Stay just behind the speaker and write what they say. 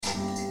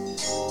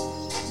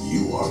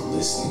You are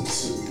listening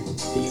to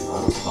the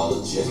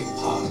Unapologetic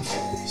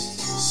Podcast,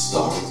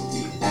 starring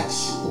the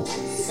actual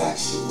and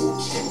factual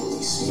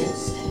Kimberly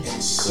Smith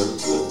and Sir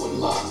Goodwin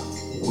Live,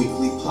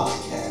 weekly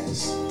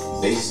podcast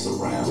based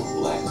around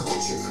Black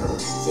culture,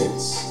 current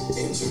events,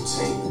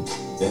 entertainment,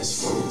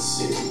 best friend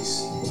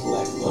series,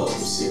 Black love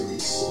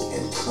series,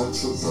 and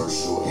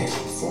controversial and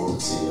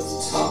informative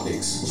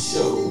topics,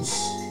 shows,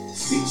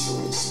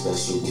 featuring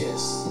special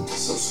guests.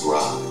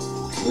 Subscribe,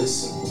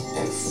 listen,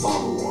 and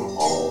follow on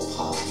all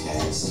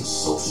podcasts and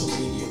social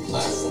media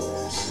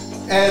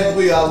platforms. And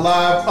we are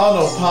live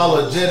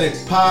Unapologetic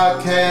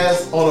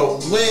Podcast on a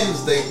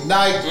Wednesday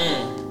night.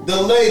 The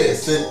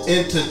latest in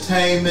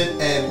entertainment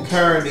and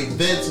current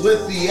events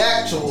with the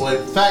actual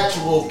and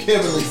factual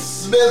Kimberly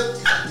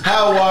Smith.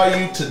 How are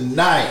you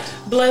tonight?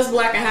 Blessed,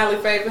 black, and highly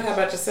favored. How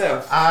about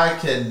yourself? I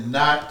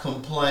cannot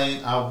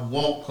complain. I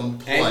won't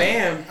complain.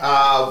 Amen.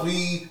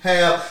 We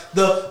have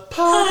the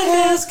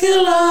podcast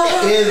killer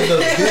in the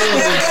building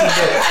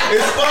today.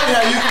 It's funny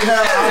how you can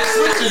have, I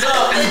switch it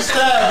up each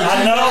time.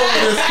 I know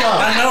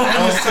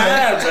when it's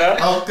time, Jeff.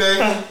 Okay.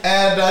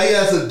 And he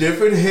has a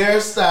different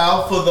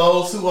hairstyle for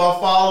those who are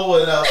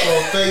following us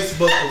on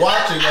Facebook,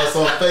 watching us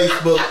on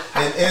Facebook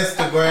and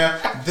Instagram.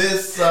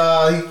 This,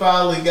 he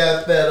finally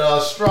got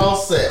that straw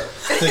set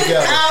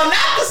together. Oh,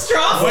 not the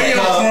straw. Where your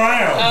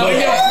crown?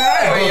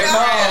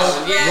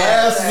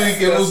 Last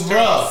week it was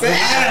rough. I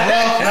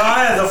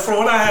had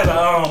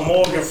a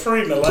Morgan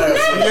Freeman last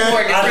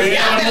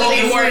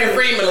week. Morgan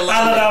Freeman.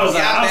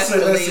 I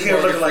said, let's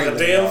get looking like a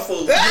damn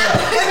fool.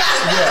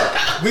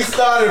 Yeah. We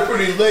started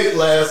pretty late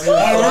last week.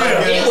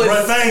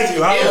 But thank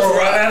you. I was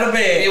right out of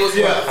bed. It was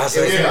rough. I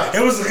said,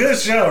 it was a good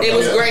show. It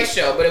was a great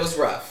show, but it was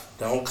rough.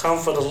 Don't come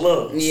for the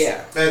looks.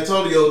 Yeah.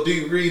 Antonio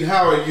D. Reed,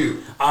 how are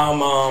you?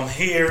 I'm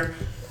here.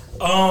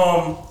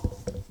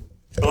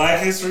 Black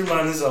History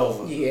Month is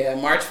over. Yeah,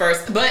 March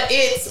 1st. But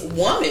it's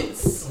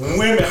Women's History.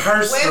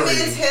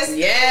 Women's History.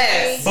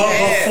 Yes. But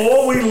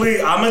before we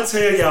leave, I'm going to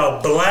tell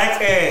y'all,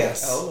 black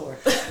ass. Oh, Lord.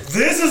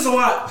 This is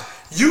why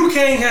you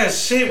can't have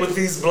shit with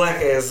these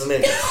black ass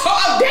niggas.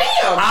 Oh,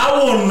 damn.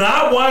 I will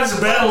not watch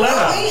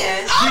Bella.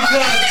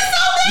 Because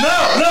no,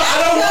 I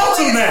don't want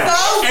to now.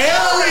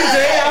 Every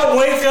day I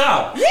wake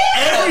up.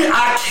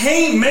 I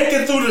can't make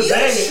it through the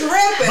day.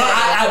 Tripping.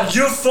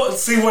 But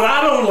see what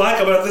I don't like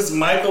about this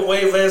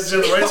microwave ass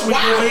generation we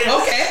live in.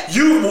 Okay.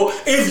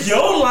 If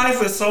your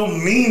life is so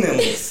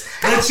meaningless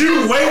that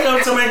you wake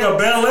up to make a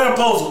Bel Air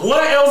post,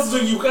 what else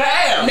do you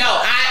have? No,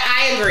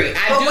 I agree.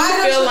 I do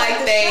feel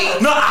like they.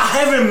 No, I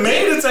haven't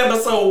made it to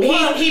episode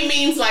 1. He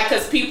means like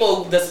because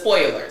people the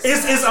spoilers.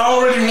 It's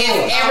already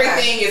ruined.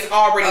 Everything is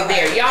already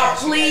there. Y'all,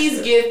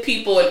 please give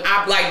people an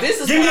this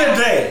is. Give me a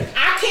day.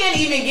 I can't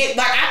even get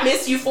I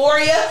miss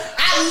Euphoria.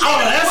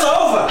 That's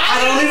over. I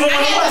don't even want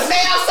to watch. I had to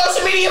stay on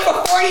social media for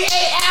 48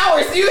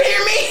 hours. Do you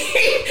hear me?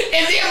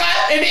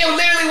 and then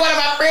literally one of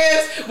my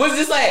friends was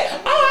just like,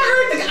 "Oh, I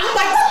heard." I'm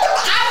like, "What the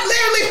fuck? I've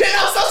literally been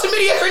on social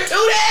media for 2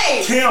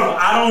 days." Kim,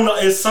 I don't know.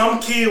 It's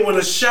some kid with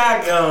a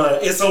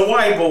shotgun. It's a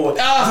white boy.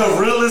 The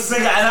realest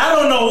thing, and I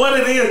don't know what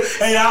it is.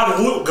 And y'all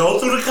go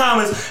through the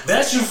comments.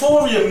 That's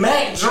Euphoria,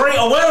 Mac Dre,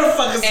 or whatever the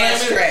fuck is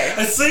that?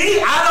 And see,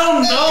 I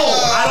don't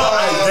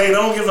know. They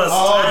don't give us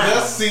time.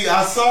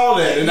 I saw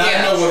that, and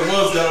I know what it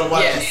was that I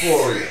watched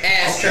Euphoria.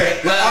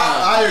 Okay.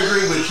 I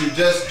agree with you.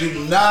 Just do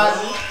not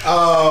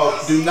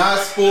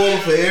spoil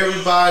for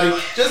everybody.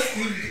 Just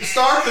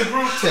start the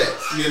group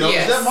text. Is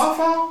that my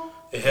phone?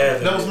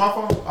 That was my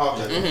phone?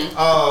 Okay.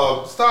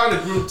 Start a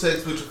group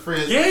text with your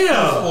friends. Yeah.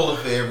 Don't spoil it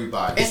for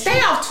everybody. And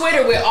stay off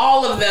Twitter with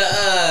all of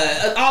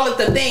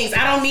the things.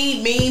 I don't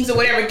need memes or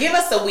whatever. Give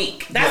us a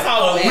week. That's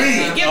all.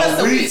 Give us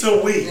a week.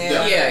 To week.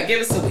 Yeah,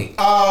 give us a week.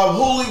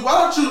 Huli,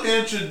 why don't you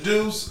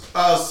introduce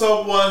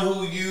someone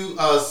who you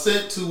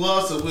sent to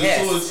us and we're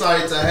so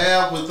excited to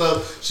have with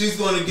us. She's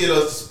going to get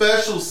a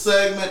special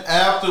segment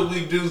after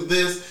we do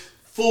this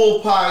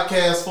full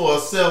podcast for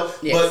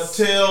herself, but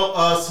tell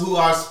us who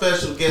our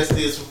special guest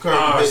is from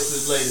Current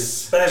Business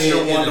Latest.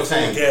 Special,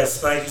 wonderful guest.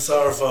 Thank you,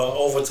 sorry for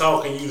over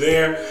talking you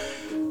there.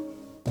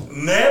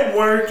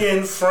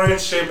 Networking,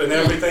 friendship, and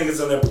everything is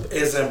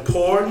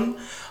important.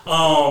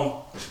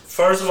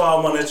 First of all,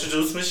 I want to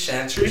introduce Miss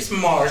Chantrice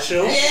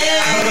Marshall.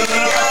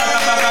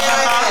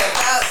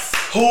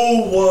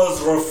 Who was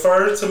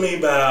referred to me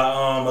by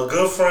a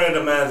good friend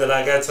of mine that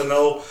I got to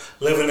know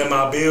living in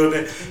my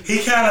building. He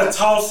kind of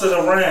tossed it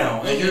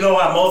around. And you know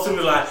how most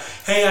people are like,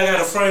 hey, I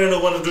got a friend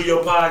that want to do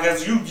your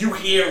podcast. You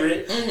hear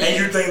it and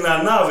you think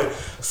nothing of it.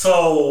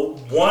 So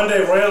one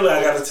day randomly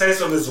I got a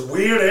text from this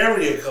weird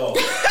area code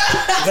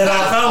that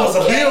I thought was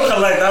a bill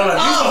collector. I'm like,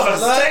 you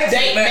motherfuckers text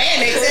me.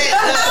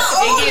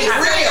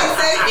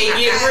 It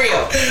get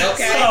real.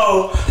 Okay.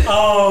 So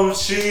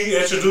she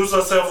introduced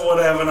herself or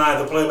whatever, and I had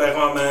to play back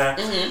my mind.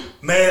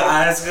 Man,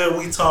 I asked her,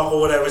 we talk or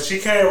whatever. She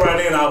came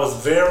right in. I was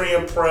very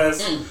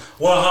impressed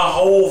with her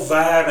whole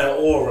vibe and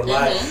aura.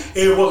 Like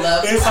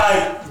it's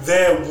like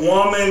that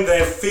woman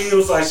that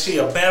feels like she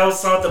about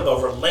something but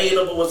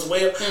relatable as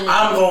well.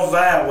 I'm gonna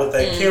vibe with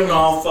that. Kim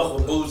don't fuck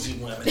with bougie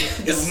women.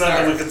 It's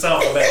nothing we can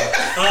talk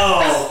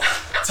about.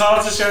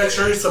 talked to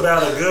Chantrice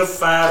about a good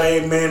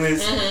 5-8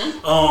 minutes.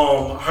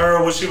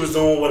 Her what she was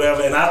doing,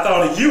 whatever, and I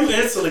thought of you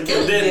instantly,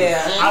 Kim. Didn't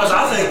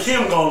I think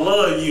Kim gonna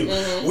love you.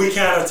 We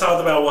kind of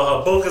talked about what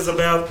her book is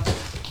about.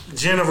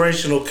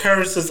 Generational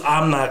curses.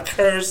 I'm not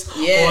cursed,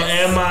 or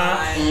am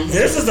I?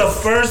 This is the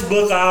first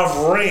book I've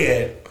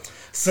read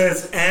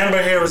since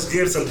Amber Harris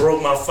Gibson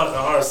broke my fucking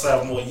heart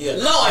sophomore year.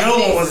 Good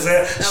one was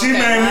that. She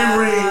made me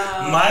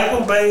read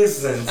Michael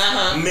Basin's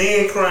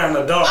Men Cry in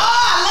the Dark.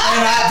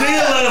 And I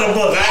did love the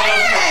book. I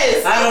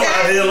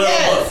did love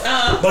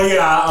the book. But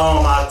yeah,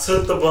 I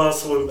took the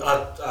bus with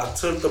I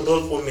took the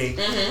book with me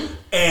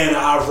and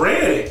I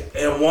read it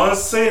in one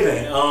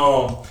sitting.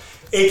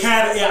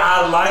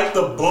 I like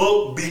the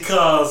book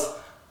because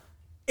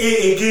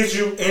it gives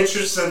you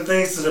interesting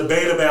things to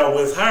debate about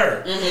with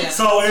her.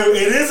 So it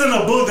isn't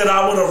a book that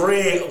I would have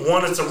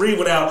wanted to read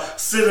without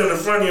sitting in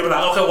front of you and be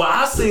like, okay, well,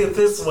 I see it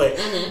this way.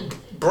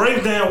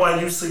 Break down why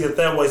you see it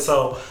that way.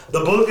 So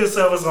the book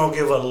itself is going to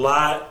give a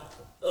lot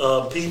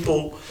of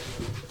people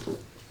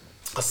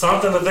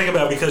something to think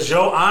about, because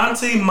your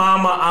auntie,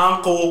 mama,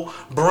 uncle,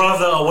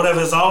 brother, or whatever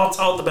is all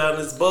talked about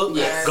in this book.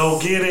 Go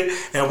get it,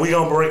 and we're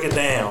going to break it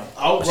down.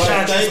 All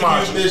right,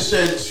 thank you, Miss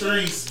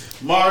Chantrice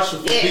Marshall,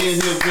 for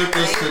being here with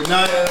us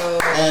tonight.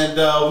 And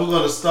we're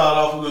going to start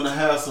off, we're going to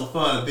have some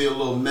fun and be a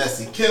little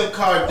messy. Kim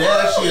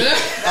Kardashian,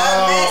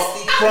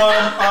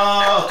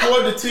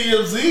 according to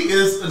TMZ,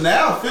 is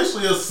now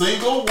officially a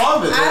single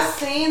woman. I've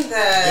seen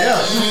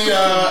that.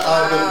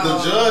 Yeah, the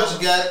judge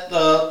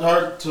got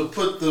her to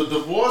put the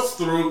divorce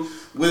through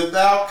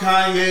without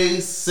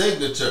Kanye's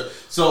signature.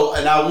 So,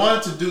 and I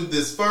wanted to do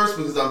this first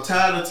because I'm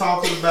tired of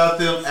talking about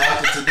them.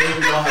 After today,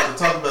 we don't have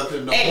to talk about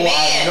them no more.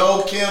 I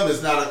know Kim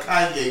is not a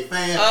Kanye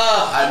fan.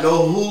 I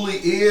know who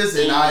he is,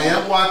 and I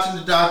am watching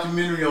the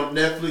documentary on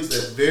Netflix.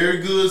 That's very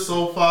good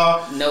so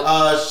far.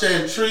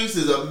 Chantrice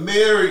is a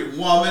married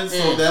woman,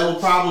 so that will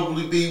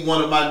probably be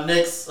one of my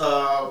next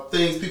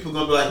things. People are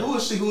going to be like, who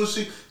is she? Who is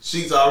she?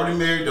 She's already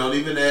married. Don't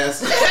even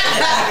ask.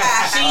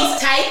 She's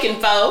taken,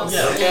 folks.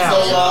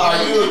 So,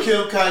 are you a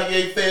Kim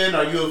Kanye fan?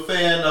 Are you a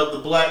fan of the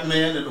black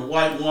man and the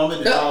white woman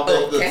and all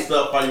that good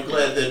stuff? Are you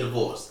glad they're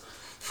divorced?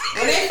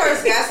 When they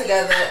first got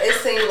together, it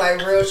seemed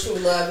like real true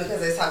love because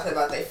they talked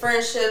about their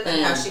friendship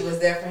and how she was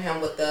there for him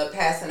with the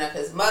passing of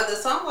his mother.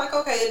 So I'm like,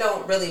 okay, it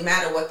don't really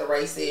matter what the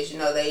race is. You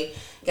know, they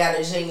got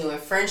a genuine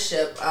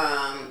friendship,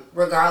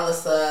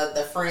 regardless of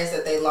the friends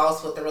that they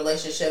lost with the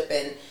relationship,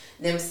 and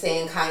them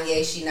saying,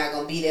 Kanye, she not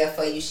gonna be there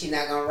for you, she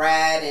not gonna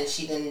ride, and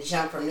she didn't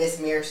jump from this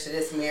marriage to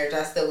this marriage.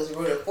 I still was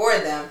rooted for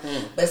them.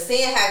 But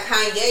seeing how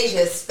Kanye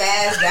just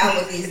spazzed out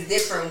with these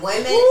different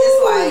women,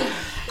 it's like,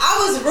 I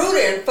was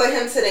rooting for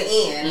him to the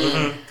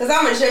end. Because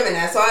I'm a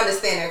Gemini, so I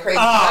understand that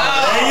crazy.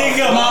 There you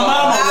go, my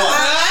mama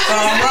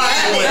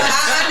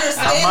I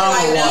understand,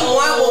 like, we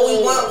want what we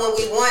want when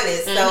we want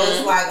it. So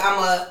it's like, I'm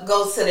going to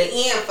go to the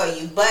end for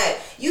you. But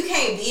you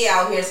can't be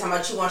out here talking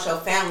about you want your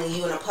family,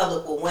 you in a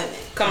public with women.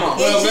 Come on.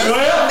 It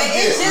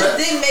just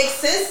didn't make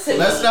sense to me.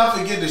 Let's not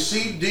forget that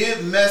she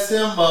did mess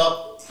him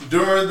up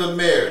during the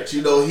marriage.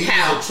 You know, he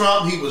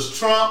was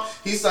Trump.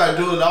 He started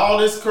doing all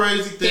this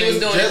crazy things. He was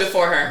doing it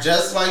before her.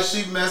 Just like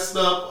she messed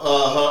up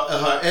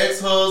her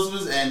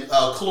ex-husbands, and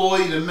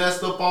Chloe that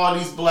messed up all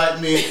these black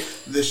men.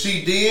 That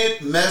she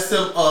did mess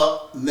him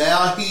up.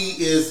 Now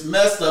he is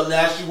messed up.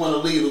 Now she want to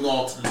leave and go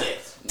on to the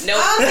next. Nope.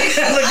 I don't think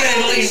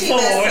she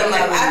messed him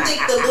up. I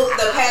think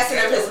the passing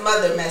of his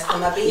mother messed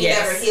him up, and he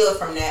never healed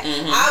from that.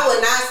 I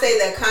would not say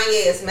that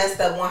Kanye is messed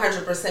up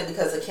 100%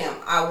 because of Kim.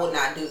 I would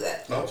not do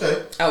that.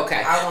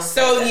 Okay.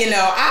 So, you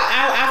know,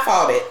 I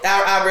fought it.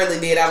 I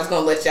really did. I was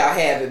going to let y'all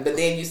have it, but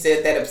then you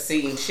said that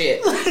obscene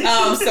shit.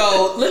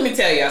 So, let me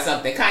tell y'all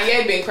something.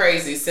 Kanye been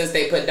crazy since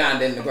they put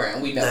Donda in the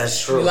ground. We know.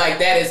 That's true. Like,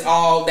 that is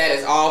all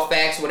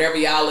facts. Whatever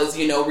y'all is,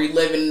 you know,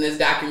 reliving in this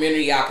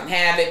documentary, y'all can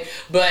have it.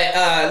 But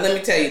let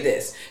me tell you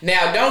this.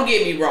 Now, don't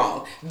get me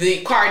wrong.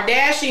 The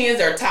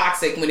Kardashians are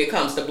toxic when it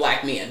comes to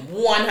black men.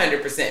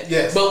 100%.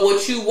 Yes. But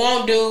what you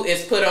won't do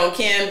is put on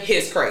Kim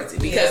his crazy.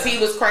 Because he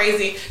was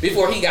crazy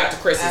before he got to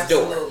Chris's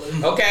door.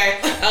 Okay?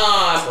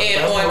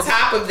 And on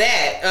top of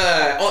that,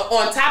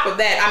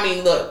 I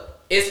mean, look,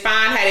 it's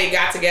fine how they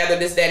got together,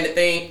 this, that, and the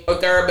thing, or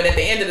third, but at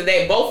the end of the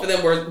day, both of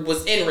them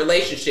was in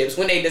relationships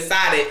when they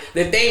decided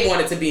that they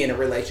wanted to be in a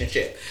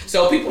relationship.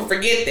 So people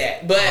forget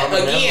that. But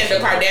again,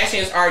 the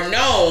Kardashians are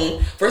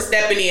known for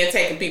stepping in and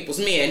taking people's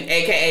men,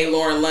 aka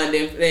Lauren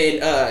London and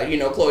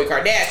Khloe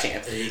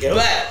Kardashian. There you go.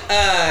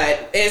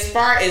 But as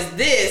far as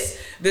this,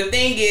 the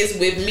thing is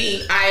with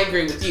me, I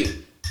agree with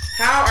you.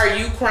 How are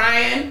you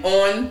crying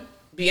on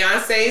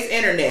Beyonce's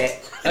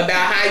internet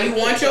about how you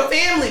want your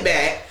family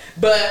back?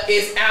 but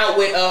is out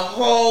with a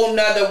whole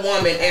nother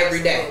woman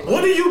every day.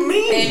 What do you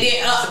mean? And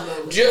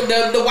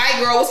then the white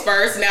girl was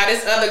first. Now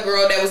this other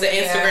girl that was an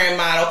Instagram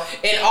model,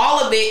 and all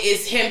of it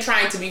is him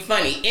trying to be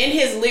funny. In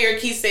his lyric,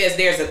 he says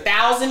there's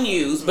 1,000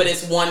 yous, but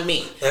it's one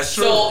me. That's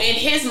true. So in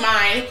his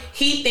mind,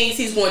 he thinks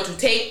he's going to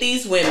take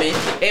these women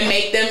and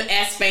make them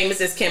as famous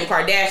as Kim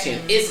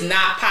Kardashian. It's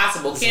not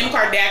possible. Kim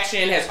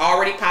Kardashian has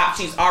already popped.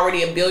 She's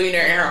already a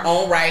billionaire in her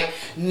own right.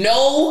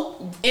 No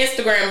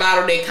Instagram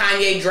model that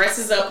Kanye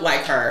dresses up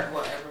like her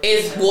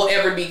will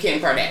ever be Kim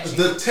Kardashian.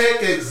 The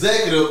tech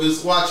executive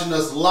is watching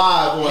us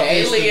live on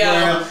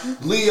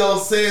Instagram. Leo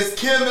says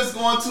Kim is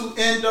going to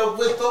end up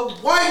with a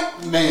white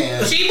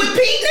man. She with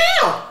Pete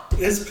now.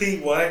 Is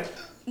Pete white?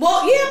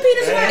 Well, yeah, Pete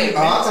is white. Oh,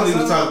 I thought he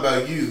was talking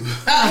about you.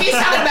 He's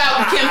talking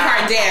about Kim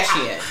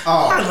Kardashian.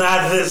 Oh,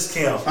 not this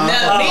Kim.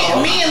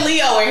 No, me and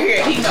Leo are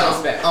here. He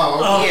knows better.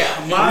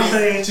 Yeah. My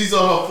thing. She's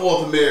on her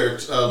 4th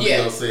marriage.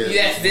 Leo said.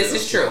 Yes, this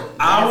is true.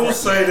 I will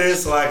say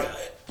this, like,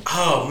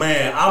 oh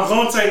man, I'm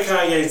gonna take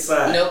Kanye's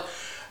side. Nope.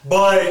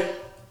 But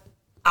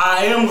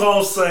I am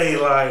gonna say,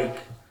 like,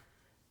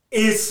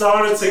 it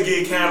started to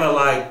get kind of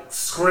like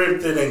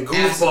scripted and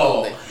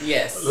goofball. Absolutely.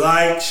 Yes.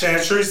 Like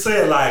Chantry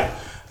said, like,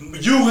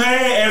 you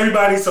had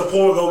everybody's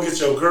support, go get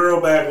your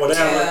girl back,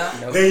 whatever. Yeah.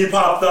 Nope. Then you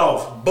popped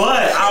off.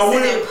 But I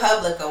will in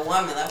public, a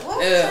woman like what?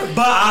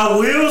 But I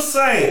will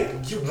say,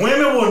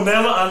 women will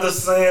never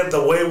understand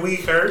the way we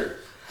hurt.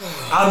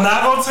 I'm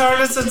not gonna turn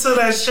this into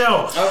that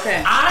show.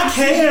 Okay. I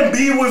can't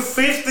be with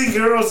 50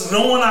 girls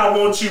knowing I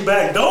want you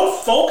back.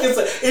 Don't focus.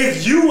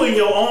 If you in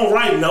your own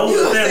right know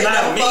that they're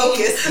not me, don't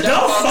focus.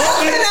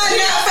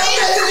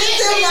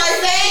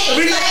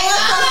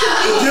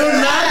 You're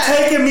not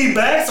taking me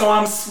back, so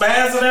I'm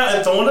spazzing out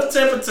and throwing a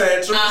temper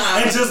tantrum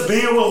and just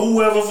being with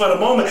whoever for the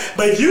moment.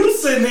 But you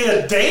sitting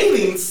there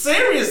dating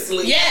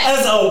seriously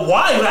as a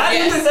wife. How do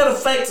you think that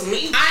affects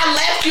me? I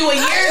left you a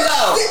year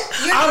ago.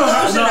 I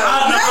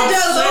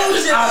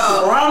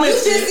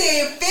promise you. You just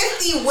said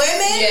 50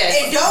 women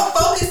and don't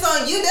focus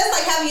on you. That's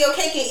like having your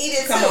cake and eat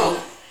it too.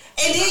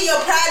 And then your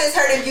pride is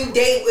hurt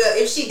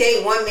if she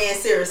date one man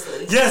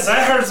seriously. Yes,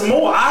 that hurts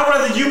more. I'd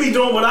rather you be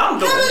doing what I'm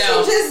doing. How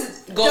about you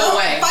just go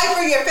away. Fight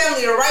for your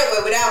family the right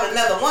way without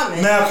another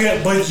woman? Now,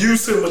 but you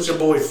sit with your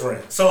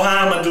boyfriend. So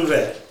how am I do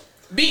that?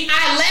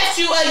 I left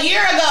you a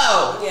year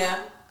ago. Yeah.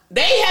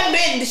 They have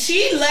been.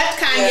 She left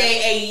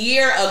Kanye a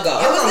year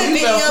ago. It was the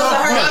videos of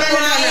her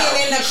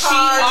crying in the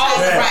car.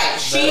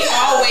 She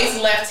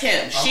always left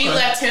him. She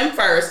left him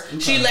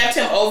first. She left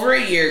him over a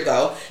year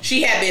ago.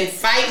 She had been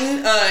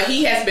fighting.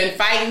 He has been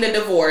fighting the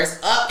divorce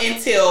up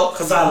until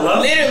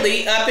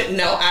literally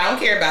no, I don't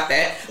care about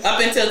that. Up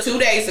until 2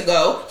 days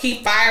ago,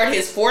 he fired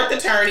his 4th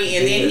attorney,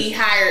 and then he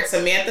hired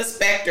Samantha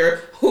Spector,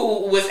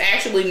 who was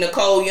actually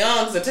Nicole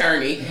Young's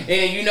attorney,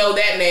 and you know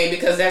that name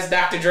because that's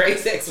Dr.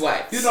 Dre's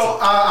ex-wife. You know,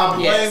 I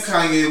blame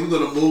Kanye. We're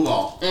gonna move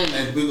on,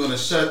 and we're gonna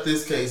shut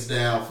this case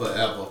down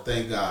forever.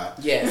 Thank God.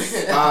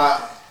 Yes.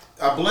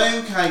 I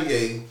blame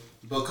Kanye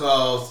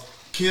because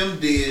Kim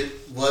did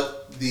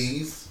what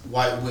these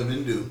white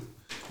women do,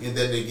 and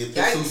then they get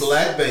some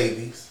black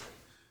babies,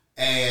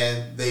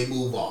 and they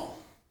move on.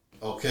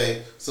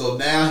 Okay, so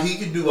now he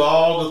can do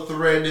all the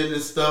threatening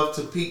and stuff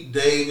to Pete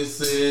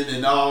Davidson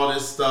and all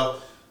this stuff.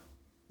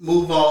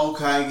 Move on,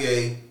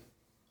 Kanye.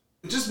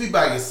 Just be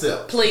by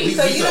yourself. Please.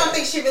 So you don't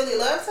think she really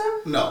loves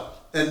him? No.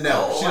 And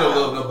no. She don't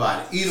love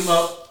nobody. Eat him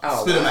up,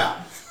 spit him out.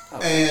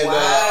 And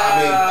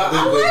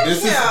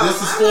this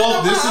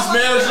is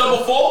marriage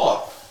number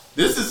 4.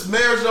 This is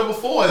marriage number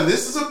 4, and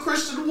this is a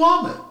Christian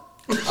woman.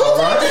 All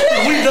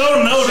right. We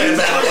don't know that.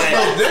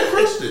 No, they're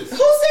Christians. Who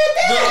said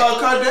that?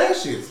 The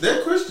Kardashians.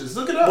 They're Christians.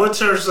 Look it up. What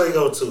church they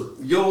go to?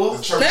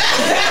 Yours. They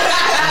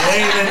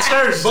ain't in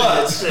church.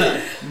 But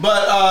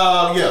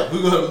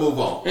we're gonna move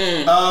on.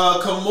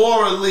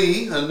 Kimora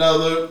Lee,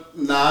 another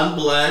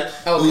non-black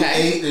who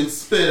ate and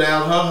spit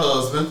out her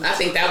husband. I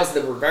think that was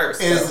the reverse.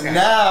 Is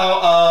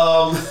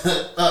now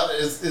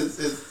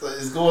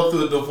is going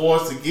through a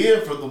divorce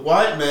again from the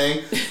white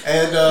man,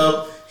 and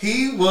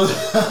he was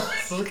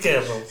look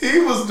at him. He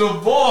was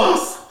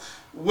divorced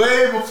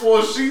way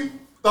before she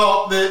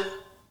thought that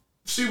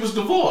she was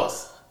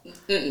divorced.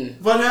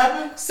 What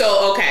happened?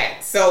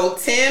 So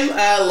Tim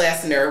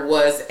Lesnar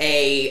was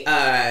a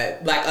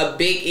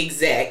big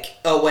exec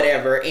or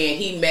whatever, and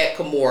he met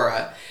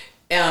Kimora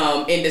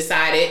and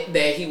decided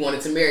that he wanted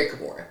to marry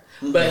Kimora.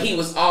 But he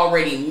was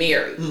already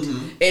married.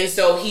 And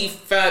so he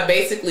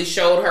basically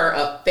showed her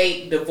a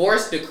fake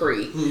divorce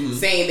decree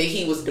saying that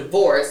he was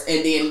divorced,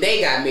 and then they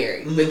got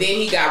married. But then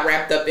he got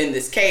wrapped up in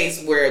this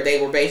case where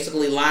they were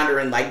basically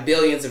laundering like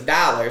billions of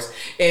dollars,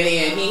 and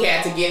then he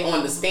had to get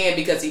on the stand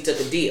because he took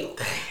a deal.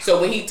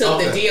 So when he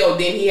took the deal,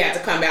 then he had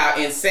to come out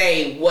and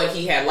say what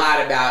he had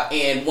lied about,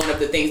 and one of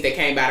the things that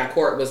came out in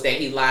court was that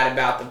he lied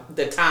about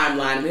the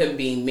timeline of him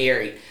being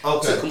married to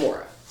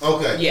Kimora.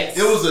 Okay. Yes.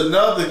 It was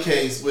another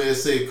case where it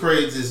said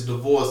craziest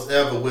divorce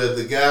ever, where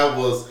the guy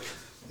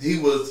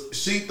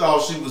she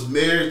thought she was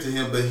married to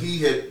him, but he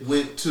had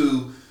went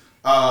to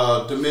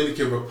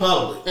Dominican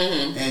Republic,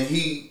 and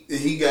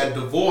he got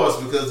divorced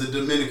because the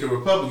Dominican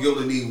Republic you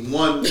only need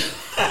one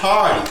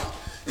party,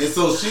 and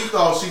so she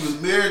thought she was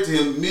married to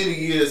him many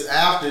years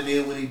after.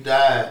 Then when he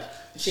died,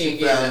 she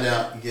found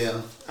out.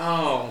 Yeah.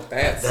 Oh,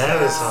 that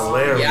is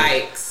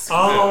hilarious.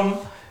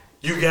 Yikes.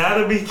 You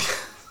gotta be.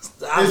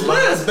 As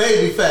well as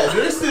Baby Fat.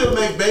 Do they still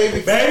make Baby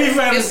Fat? Baby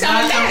Fat is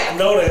coming back.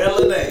 No, the hell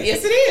it ain't.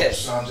 Yes, it is.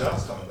 Sean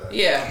John's coming back.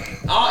 Yeah.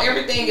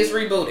 Everything is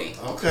rebooting.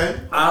 Okay.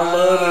 I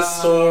love this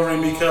story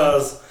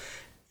because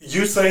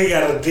you say he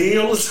got a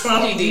deal or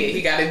something? He did.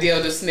 He got a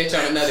deal to snitch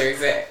on another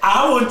exec.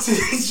 I would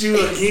teach you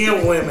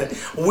again, women.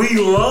 We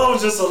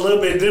love just a little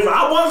bit different.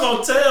 I wasn't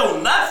going to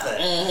tell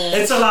nothing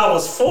until I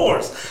was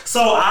forced.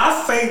 So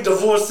I faked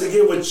divorce to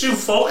get with you.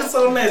 Focus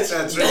on that,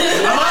 Chantrell.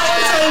 I'm not going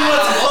to tell you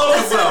what to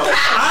focus on.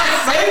 I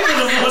faked the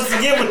divorce to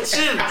get with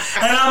you.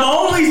 And I'm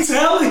only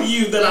telling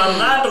you that I'm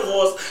not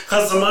divorced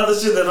because some other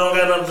shit that don't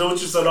got nothing to do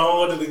with you, so don't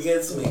hold it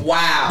against me.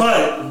 Wow.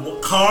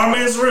 But karma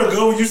is real.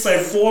 Good when you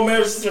say 4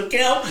 marriages to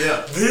count.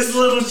 Yeah. This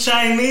little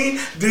Chinese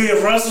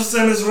did Russell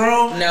Simmons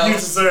wrong. No. You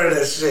deserve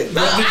that shit.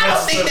 I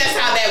don't think that's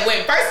how that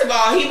went. First of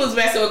all, he was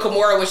messing with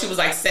Kimora when she was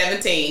like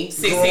 16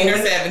 or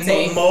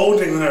 17.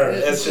 Molding her.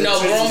 No,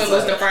 grooming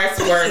was the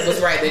first word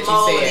was right that you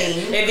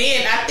said. And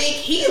then I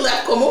think he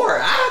left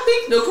Kimora. I don't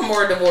think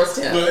Kimora divorced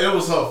him. Well, it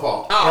was her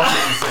fault. Oh, all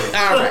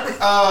right.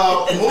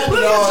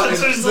 Moving on. I'm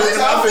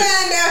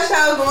saying now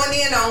y'all going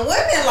in on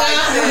women like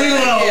that.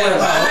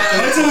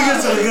 Wait till we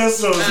get to the good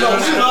stories.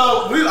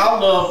 I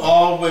love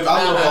all women.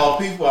 I love all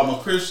people. I'm a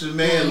Christian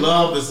man.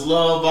 Love is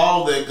love,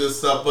 all that good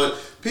stuff. But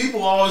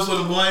people always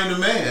want to blame the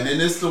man, and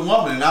it's the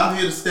woman. And I'm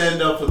here to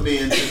stand up for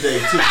men today,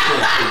 too.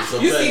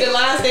 Okay? You see the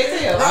lines they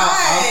tell.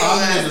 I'm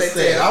here to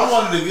stand. I'm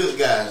one of the good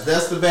guys.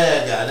 That's the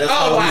bad guy. That's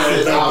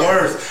the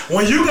worst.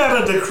 When you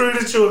got to decree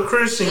that you're a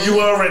Christian, you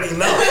already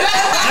know.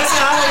 That's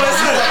how I always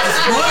say.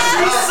 Once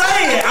you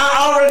say it, I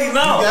already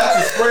know. You got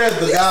to spread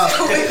the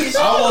gospel.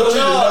 I want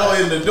you to know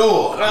in the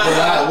door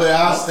where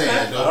I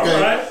stand.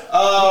 Okay.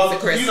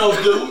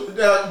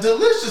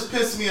 Delicious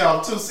pissed me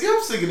off too. See,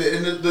 I'm singing it,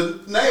 and the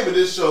name of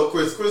this show,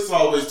 Chris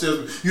always tells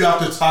me you have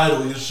to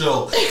title your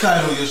show.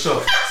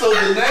 So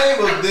the name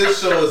of this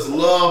show is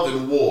Love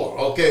and War.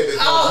 Okay, because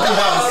we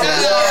have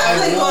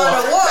some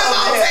love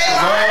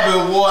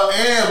and war,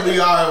 and we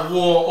are at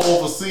war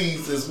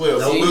overseas as well.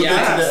 So we'll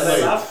get to that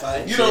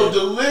later.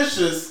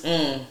 Delicious.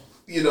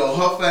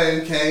 Her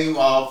fame came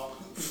off.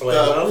 Flavor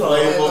of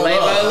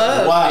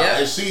Love. Wow,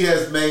 and she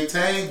has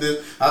maintained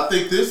this. I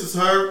think this is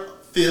her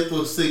 5th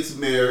or 6th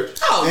marriage.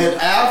 And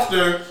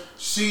after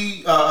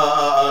she,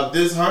 her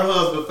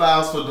husband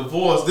files for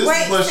divorce. This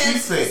is what she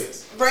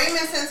says.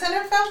 Raymond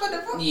Center filed for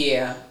divorce.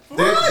 Yeah.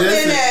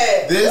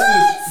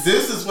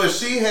 This is what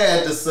she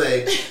had to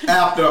say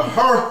after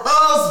her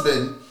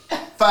husband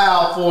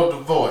filed for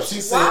divorce.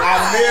 She said,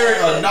 "I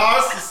married a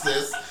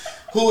narcissist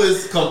who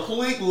is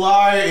complete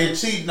liar and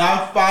cheating.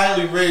 I'm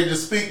finally ready to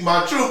speak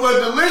my truth." But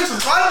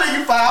Delicious, why did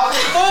you file for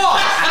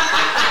divorce?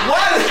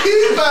 Why did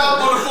he file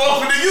for divorce?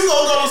 But then you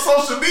gonna go to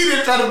social media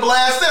and try to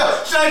blast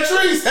out.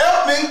 Chantrell,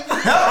 help me.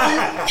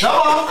 Come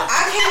on.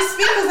 I can't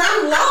speak because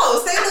I'm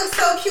lost. They look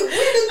so cute. When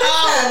did this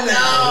happen?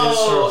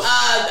 No.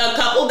 A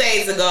couple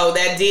days ago,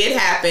 that did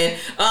happen.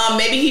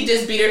 Maybe he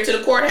just beat her to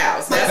the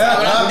courthouse. That's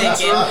what I'm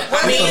thinking.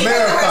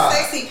 Her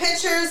sexy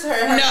pictures,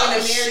 her being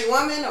a married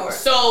woman, or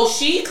so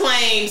she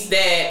claims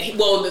that.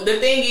 Well, the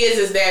thing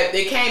is that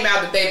it came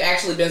out that they've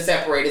actually been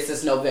separated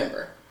since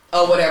November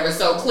or whatever.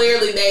 So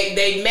clearly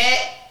they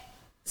met.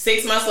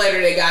 6 months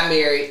later, they got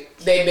married.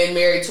 They've been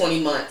married 20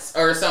 months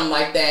or something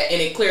like that.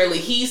 And it clearly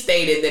he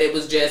stated that it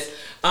was just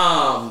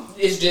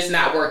it's just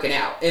not working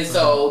out. And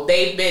so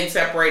they've been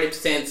separated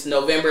since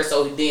November.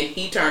 So then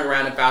he turned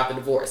around and filed the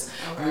divorce.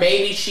 Okay.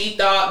 Maybe she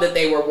thought that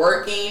they were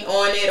working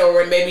on it,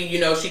 or maybe,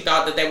 she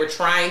thought that they were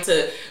trying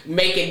to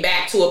make it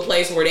back to a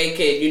place where they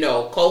could,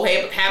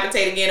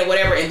 cohabitate again or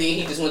whatever. And then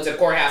he just went to the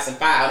courthouse and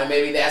filed, and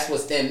maybe that's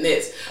what stemmed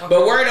this. Okay.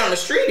 But word on the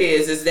street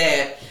is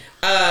that,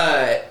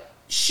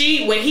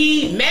 when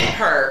he met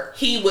her,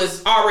 he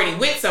was already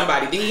with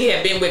somebody that he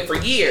had been with for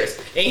years,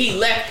 and he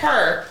left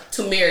her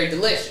to marry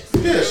Delicious.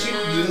 Yeah,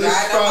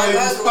 Delicious probably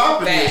was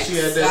popular. She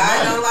had that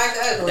God don't like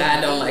ugly.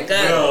 God don't like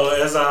ugly. Well,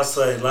 as I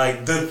say,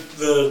 like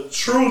the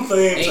true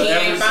thing and he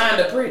ain't find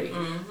her pretty.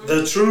 Mm-hmm.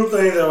 The true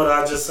thing that what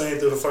I just saying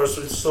through the first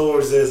 3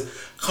 stories is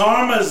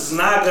karma is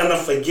not gonna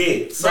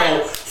forget.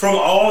 So from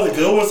all the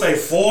good ones, say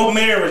 4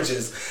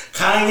 marriages,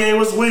 Kanye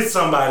was with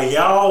somebody,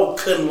 y'all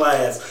couldn't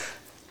last.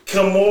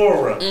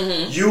 Kimora,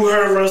 you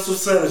heard Russell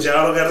Simmons.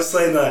 Y'all don't gotta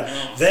say nothing.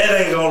 That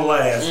ain't gonna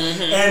last.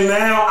 And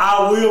now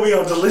I will be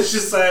on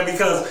Delicious side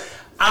because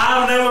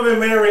I've never been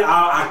married.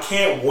 I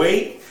can't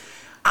wait.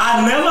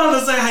 I never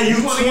understand how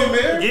you want to get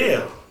married.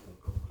 Yeah,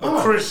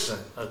 a Christian,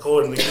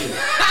 according to you.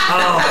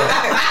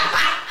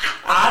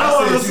 I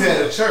don't understand. You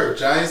had a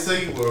church. I ain't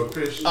say you were a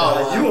Christian.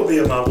 You will be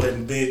at my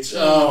wedding, bitch. You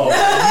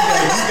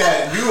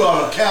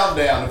on a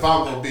countdown if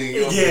I'm gonna be.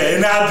 Yeah,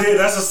 and I did.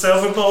 That's a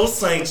self-imposed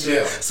sanction.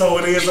 Yeah. So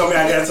it is. I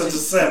got to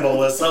December.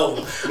 It's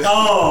over.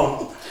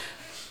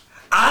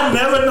 I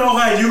never know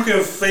how you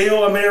can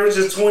fail a marriage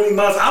in 20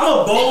 months. I'm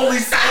a boldly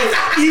say,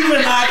 even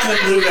I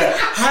couldn't do that.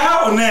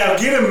 How now?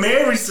 Getting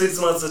married 6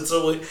 months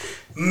into it,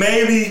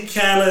 maybe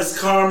kind of is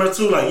karma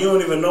too. Like you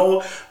don't even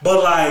know it,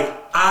 but like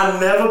I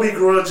never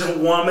begrudge a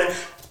woman.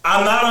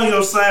 I'm not on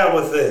your side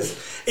with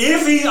this.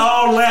 If he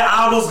all that,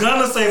 I was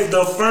gonna say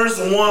the first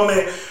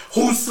woman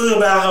who stood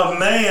by her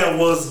man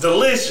was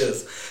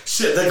delicious.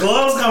 Shit, the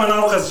gloves coming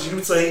off because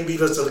you say he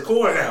beat us to the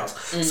courthouse.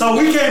 Mm-hmm. So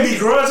we can't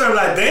begrudge her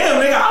like,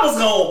 damn, nigga, I was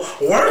gonna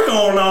work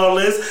on all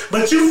this,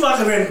 but you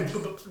fucking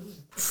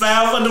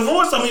filed for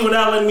divorce on me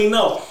without letting me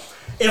know.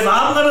 If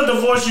I'm gonna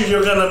divorce you,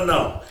 you're gonna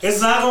know.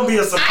 It's not gonna be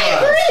a surprise.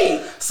 I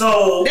agree.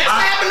 So that's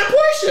what happened to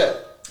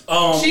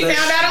Portia. She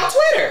found out on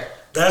Twitter.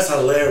 That's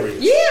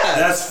hilarious. Yeah,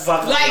 that's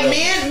fucking like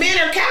hilarious. men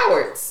are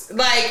cowards.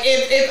 Like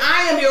if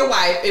I am your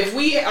wife, if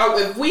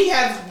we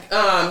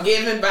have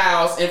given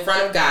vows in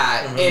front of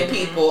God and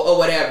people or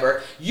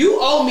whatever, you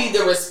owe me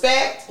the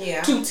respect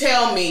to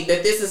tell me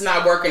that this is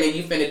not working and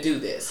you finna do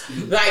this.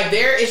 Like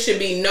it should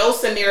be no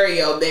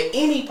scenario that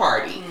any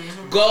party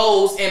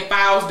goes and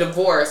files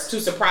divorce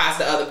to surprise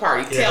the other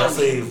party. Yeah, tell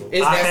me. Evil.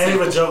 I can't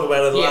even joke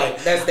about it. Like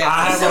that's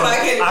I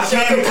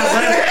can't because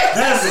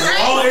that's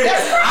wrong.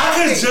 I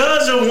can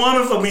judge a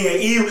woman for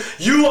being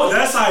evil.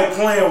 That's like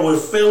playing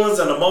with feelings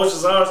and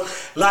emotions.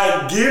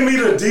 Like, give me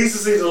the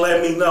decency to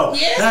let me know.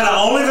 Yeah. Now, the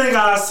only thing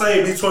I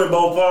say between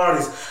both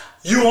parties,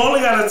 you only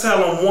got to tell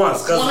them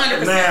once. Because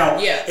now,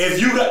 if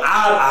you,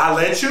 I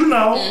let you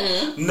know.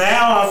 Mm-hmm.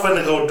 Now I'm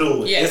finna go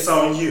do it. Yes. It's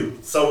on you.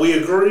 So we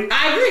agree?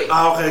 I agree.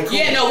 Okay, cool.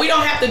 Yeah, no, we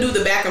don't have to do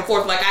the back and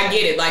forth. Like, I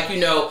get it. Like,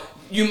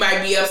 you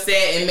might be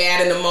upset and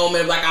mad in the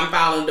moment of like I'm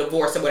filing a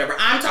divorce or whatever.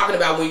 I'm talking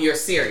about when you're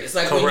serious.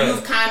 Like when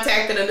you've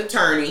contacted an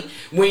attorney,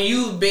 when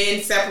you've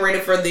been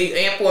separated for the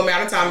ample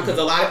amount of time, because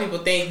a lot of people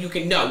think you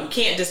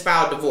can't just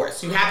file a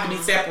divorce. You have to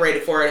be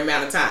separated for an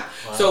amount of time.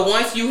 Wow. So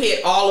once you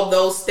hit all of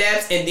those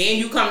steps and then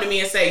you come to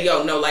me and say,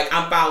 yo, no, like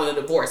I'm filing a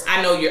divorce.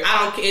 I know it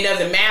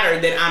doesn't matter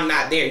that I'm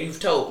not there.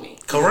 You've told me.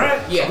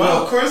 Correct. Yeah.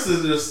 Well, Chris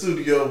is in the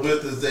studio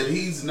with us, that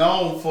he's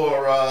known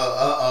for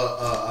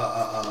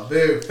a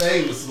very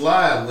famous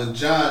line when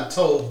John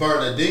told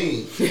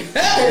Bernadine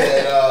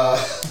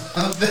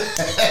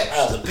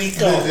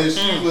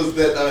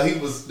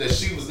that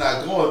she was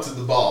not going to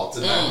the ball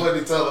tonight. What did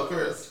he tell her,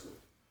 Chris?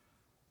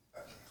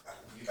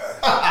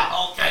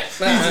 Okay.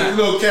 He's a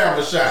little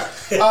camera shot.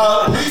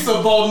 Lisa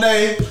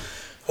Bonet.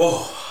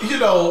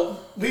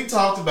 We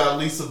talked about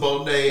Lisa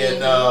Bonet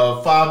and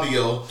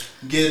Fabio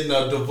getting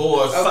a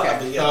divorce a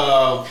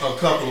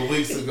couple of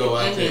weeks ago,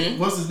 I think.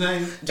 What's his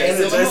name?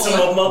 Jason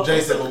Momoa.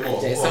 Jason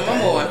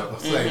Momoa.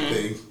 Same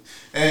thing.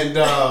 And,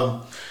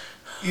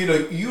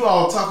 you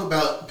all talk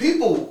about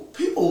people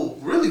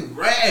really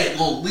rag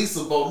on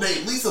Lisa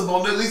Bonet.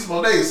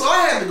 So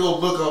I had to go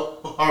look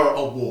up her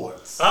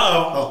awards.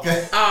 Uh-oh.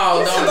 Okay.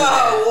 Oh, don't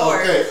about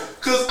awards. Okay.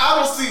 Because I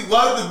don't see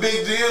what the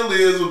big deal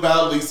is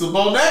about Lisa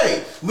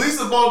Bonet.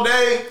 Lisa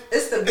Bonet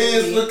is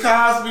The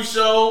Cosby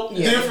Show,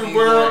 Different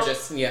World.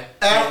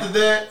 After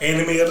that,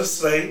 Enemy of the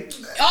State.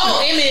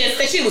 Oh, Enemy of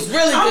the State. She was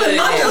really good.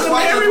 I just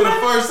watched it for the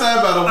first time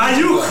about a week. Are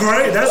you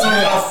crazy? That's one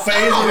of my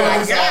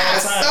favorite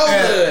things. So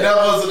good. That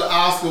was an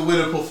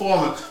Oscar-winning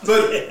performance.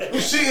 But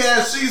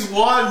she's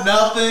won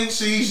nothing.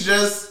 She's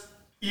just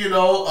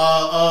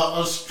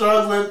a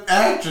struggling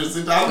actress.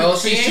 And I don't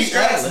think she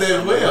acts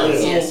that well.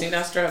 Yeah, she's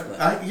not struggling.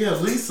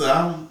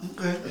 Lisa,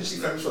 okay. Is she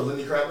famous for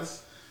Lenny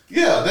Kravitz?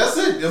 Yeah, that's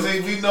it. I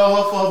mean, we know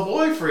her for her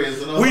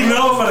boyfriends. And we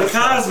know her for the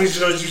Cosby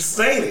Show, you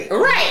stated.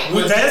 Right.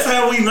 But that's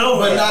how we know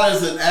her. But not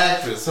as an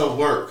actress, her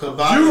work. Her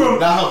body,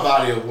 not her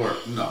body of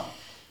work. No.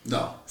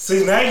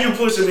 See, now you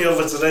pushing me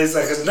over today's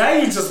because now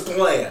you just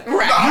playing.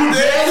 Right.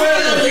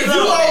 You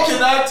all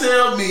cannot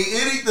tell me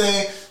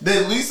anything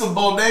that Lisa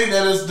Bonet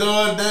that has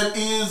done that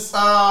is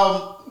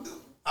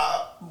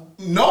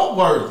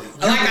noteworthy.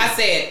 Like I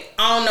said,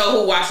 I don't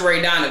know who watched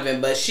Ray Donovan,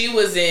 but she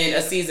was in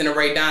a season of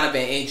Ray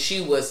Donovan and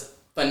she was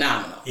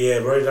phenomenal. Yeah,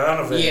 Ray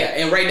Donovan. Yeah,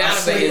 and Ray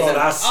Donovan is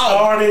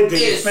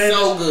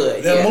so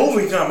good. The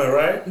movie coming,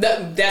 right?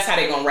 That's how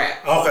they gonna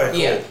rap. Okay, cool.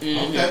 Yeah.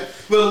 Mm-hmm. Okay.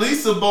 Well,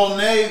 Lisa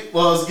Bonet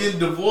was getting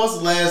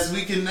divorced last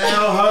week, and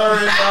now her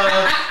and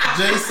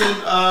Jason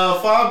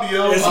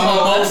Fabio.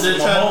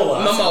 Momoa.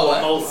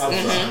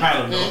 I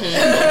don't know.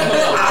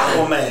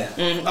 Aquaman.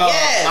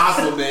 Yes.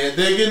 Aquaman.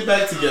 They're getting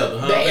back together.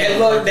 Huh?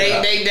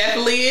 They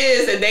definitely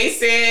is, and they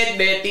said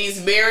that these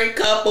married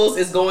couples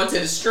is going to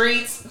the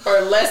streets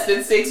for less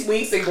than 6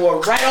 weeks and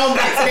going right on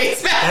back to their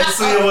spouse. And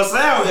see what's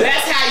out.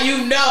 That's how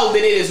you know that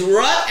it is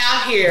rough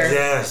out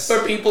here for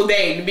people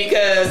dating,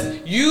 because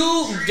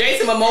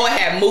Jason Momoa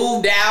had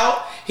moved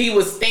out. He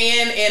was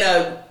staying in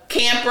a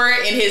camper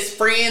in his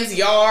friend's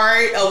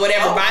yard or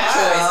whatever by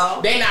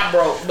choice. They not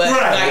broke, but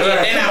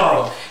they're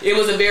not broke. It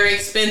was a very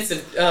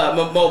expensive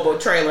mobile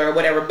trailer or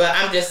whatever. But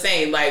I'm just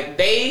saying, like,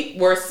 they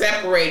were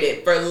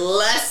separated for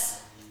less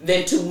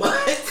than 2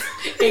 months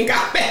and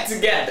got back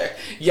together.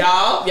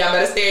 Y'all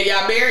better stay in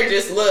y'all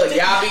marriages. Look,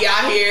 y'all be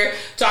out here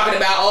talking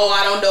about,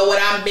 I don't know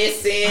what I'm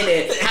missing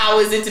and how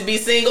is it to be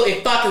single.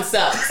 It fucking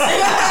sucks.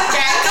 Okay?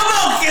 Come on.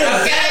 on, Kim.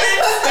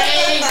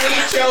 Stay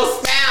with your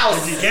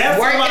spouse.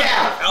 Work it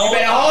out. You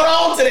better hold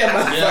on to them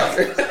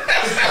motherfuckers.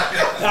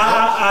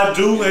 I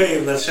do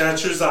hate the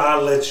Chantress.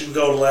 I'll let you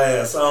go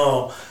last.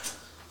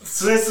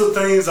 Since the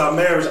things are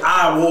marriage,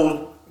 I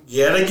will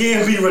yet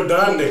again be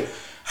redundant.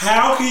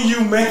 How can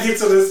you make it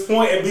to this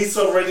point and be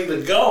so ready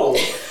to go?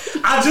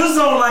 I just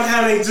don't like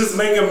how they just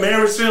make a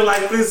marriage feel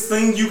like this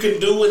thing you can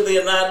do and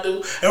then not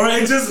do.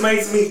 And it just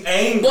makes me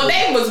angry. Well,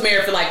 they was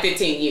married for like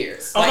 15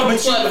 years. Okay, like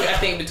but 12, I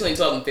think between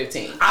 12 and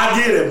 15. I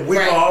get it. We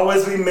gonna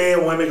always be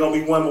men, women gonna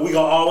be women. We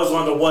gonna always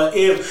wonder what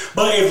if.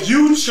 But if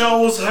you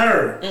chose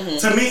her,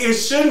 to me, it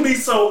shouldn't be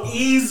so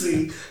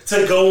easy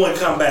to go and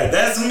come back.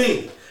 That's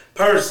me.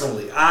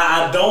 Personally,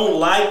 I don't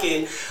like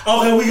it.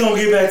 Okay, we gonna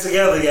get back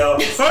together, y'all.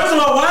 First of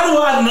all, why do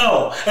I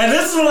know? And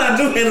this is what I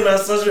do hate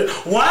about social media.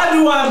 Why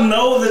do I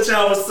know that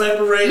y'all was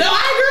separated? No,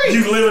 I agree.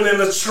 You living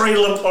in a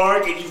trailer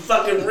park and you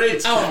fucking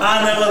rich. Oh,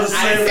 I never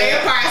understand. I didn't say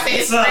a park. I said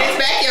his friend's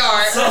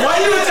backyard. So why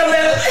you with your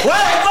man?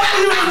 Why the fuck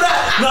you with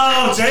that?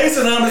 No,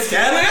 Jason, I'm just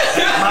kidding.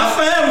 My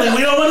family,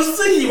 we don't want to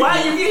see you. Why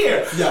are you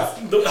here? Yeah.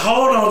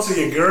 Hold on to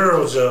your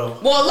girl, Joe.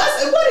 Well, how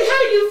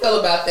do you feel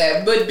about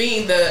that? But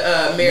being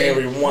the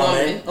married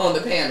woman on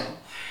the panel.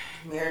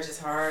 Marriage is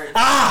hard.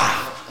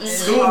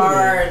 It's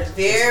hard.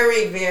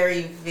 Very,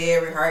 very,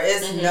 very hard.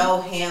 It's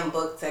no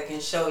handbook that can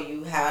show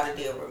you how to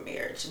deal with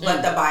marriage,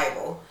 but the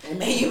Bible.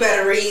 And you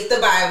better read the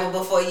Bible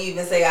before you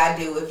even say I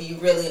do. If you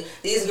really,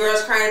 these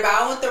girls crying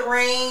about I want the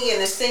ring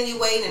and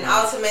insinuating and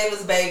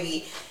ultimatums,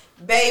 baby,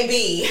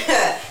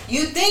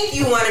 you think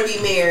you want to be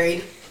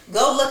married?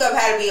 Go look up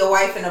how to be a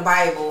wife in the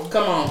Bible.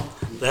 Come on.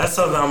 That's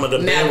something I'm going to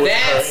debate with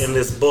her in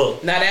this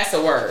book. Now that's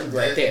a word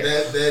right there.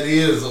 That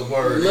is a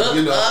word.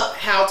 Look up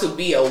how to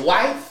be a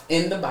wife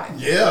in the Bible.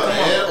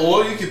 Yeah,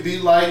 or you could be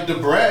like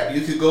DeBrat.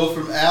 You could go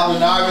from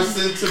Allen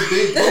Iverson to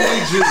Big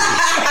Booty Judy.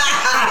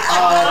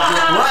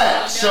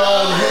 DeBrat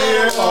shown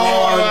here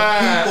on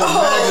People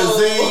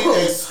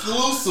Magazine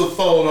exclusive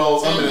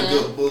photos. I'm in a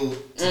good mood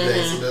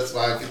today, so that's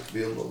why I get to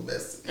be a little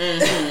messy.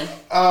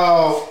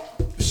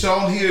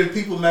 Shown here in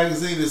People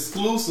Magazine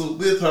exclusive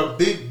with her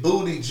Big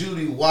Booty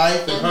Judy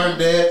wife and her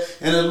dad,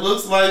 and it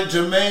looks like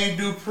Jermaine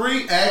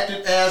Dupri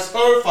acted as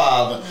her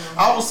father.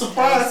 I was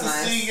surprised to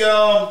see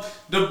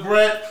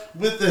DeBrat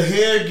with the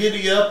hair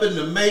giddy up and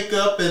the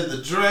makeup and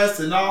the dress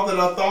and all that.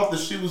 I thought that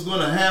she was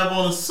going to have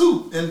on a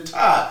suit and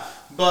tie.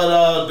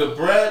 But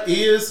DeBrat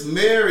is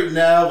married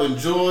now in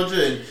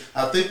Georgia, and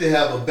I think they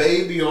have a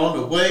baby on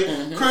the way.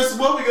 Chris,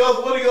 what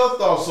are your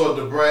thoughts on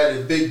DeBrat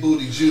and Big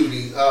Booty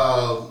Judy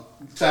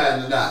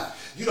tying the knot?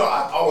 You know,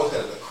 I've always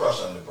had a crush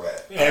on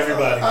DeBrat.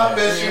 Everybody. I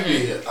bet you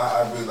did.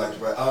 I really like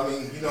DeBrat. I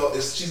mean, you know,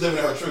 she's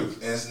living her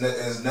truth. And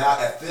it's now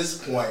at this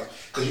point,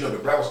 because, you know,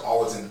 DeBrat was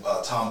always in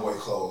tomboy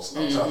clothes.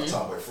 I'm talking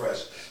tomboy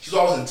fresh. She's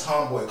always in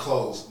tomboy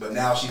clothes, but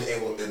now she's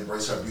able to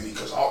embrace her beauty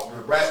because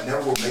DeBrat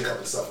never wore makeup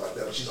and stuff like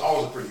that. But she's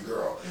always a pretty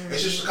girl. And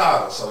she's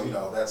Chicago, so, you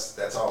know,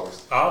 that's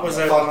always. I always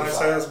had a nice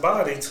ass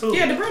body, too.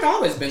 Yeah, DeBrat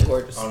always been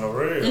gorgeous. On the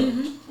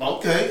real.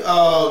 Okay.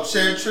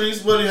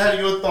 Chantress, what are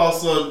your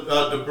thoughts on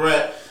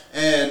DeBrat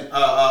and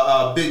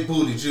Big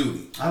Booty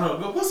Judy? I don't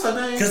know. What's her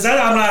name? Because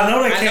I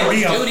know that can't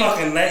be her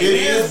fucking name. It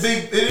is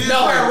Big. It is.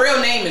 No, her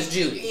real name is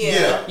Judy.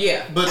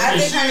 Yeah. But I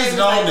think she her name is is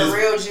known like as the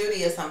real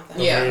Judy or something.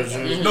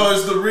 No,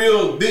 it's the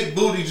real Big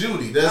Booty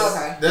Judy. That's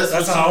what her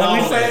she's known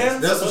as.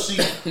 OnlyFans? That's what she.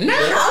 I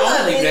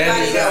love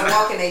anybody that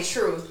walk in their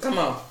truth. Come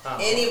on.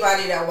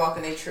 Anybody that walk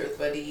in their truth,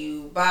 whether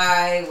you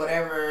bi,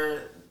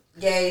 whatever,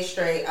 gay,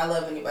 straight, I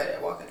love anybody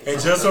that walk in their truth.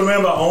 And just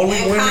remember,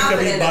 only women can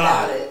be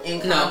bi.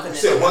 No.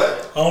 Say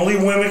what? Only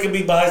women can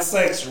be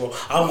bisexual.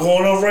 I'm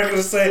going on record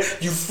to say,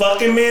 you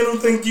fucking men who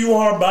think you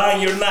are bi,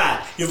 you're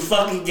not. You're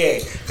fucking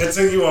gay.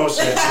 Continue on,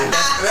 shit.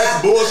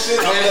 That's bullshit.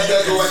 I'm gonna let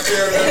that go right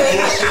there. That's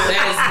bullshit.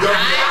 That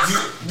is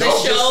not the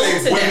don't show just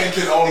say today. women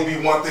can only be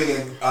one thing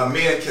and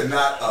men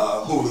cannot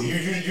Hulu.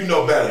 You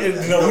know better.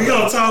 We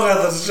gonna talk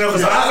after the show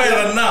because I've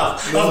had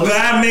enough of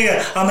bad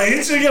men. I'm gonna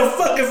hit you in your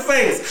fucking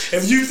face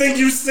if you think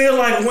you still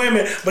like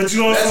women, but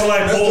you also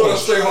like boys. Let's do a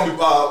boys. straight homie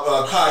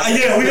podcast.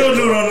 Yeah, we gonna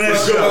do it on that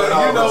show.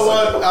 You know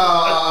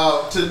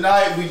what?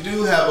 Tonight we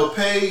do have a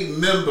paid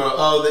member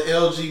of the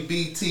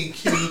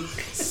LGBTQ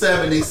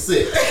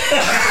 76.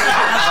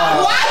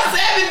 Why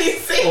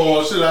 76?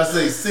 Or should I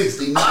say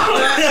 69?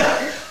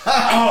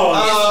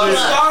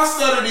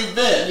 Star-studded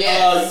event.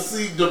 Yes. You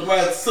see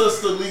DeBrat's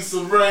sister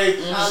Lisa Ray,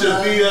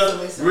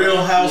 Shavia,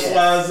 Real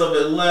Housewives of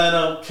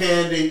Atlanta,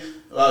 Candy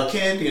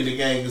and the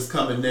gang is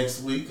coming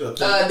next week.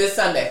 This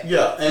Sunday.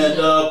 Yeah, and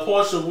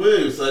Portia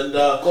Williams, and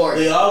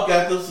they all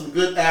got them some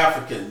good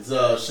Africans.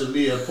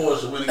 Shamia and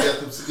Portia went and got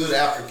them some good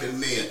African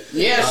men.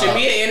 Yeah,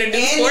 Shamia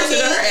introduced Portia to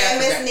her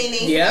African. Miss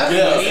Nene. Yeah,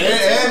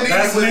 and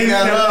Nene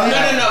got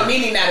her. No,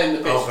 Nene not in the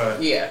picture. Okay.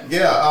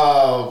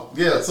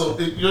 Yeah. So,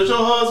 your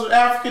husband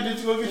African? Did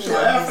you go get your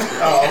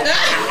African?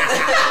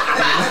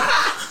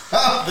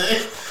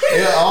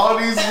 Yeah, all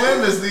these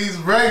women, these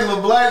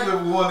regular black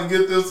women, want to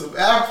get them some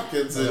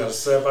Africans. And,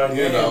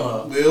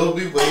 we'll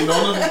be waiting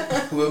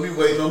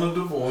on the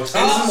divorce.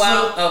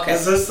 Okay.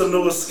 Is this the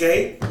new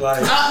Escape?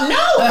 Like,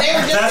 no, they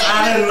were just.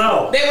 I didn't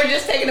know. They were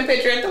just taking a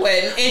picture at the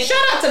wedding. And shout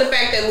out to the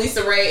fact that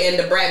Lisa Ray and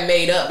the Brat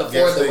made up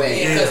before the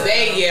wedding, because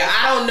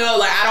I don't know,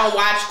 like, I don't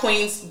watch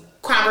Queens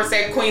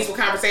for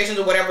Conversations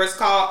or whatever it's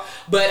called,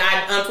 but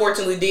I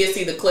unfortunately did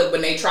see the clip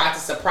when they tried to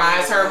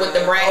surprise her with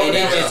the Brat, and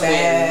it just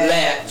went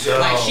left.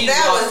 Like, she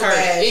lost her.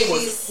 It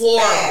was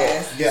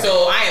horrible. Yeah.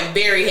 So I am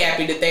very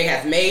happy that they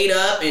have made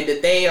up and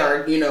that they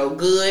are,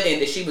 good,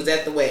 and that she was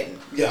at the wedding.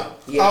 Yeah.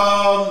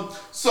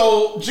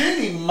 So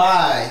Jeannie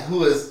Mai,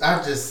 who is,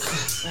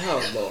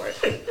 oh Lord.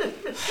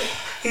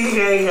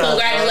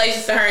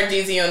 Congratulations to her and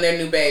Jeezy on their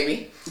new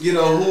baby. We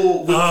don't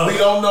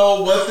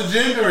know what the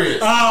gender is.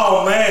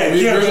 Oh man,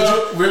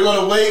 we're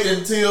gonna wait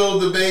until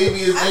the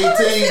baby is 18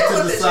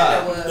 to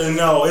decide.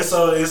 No, it's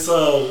a they're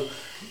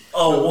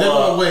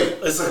gonna wait.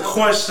 It's a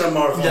question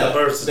mark on the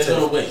birth certificate.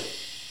 They're gonna wait.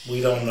 We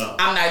don't know.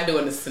 I'm not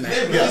doing this tonight.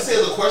 They really said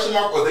it's a question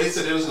mark, or they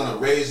said they was going to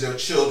raise their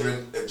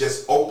children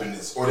just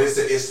openness, or they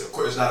said it's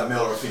not a male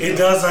or a female. It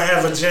doesn't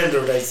have a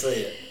gender, they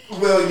said.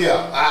 Well,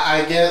 yeah,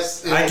 I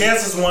guess. I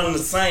guess it's one and the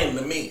same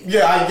to me.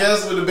 Yeah, I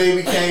guess when the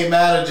baby came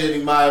out of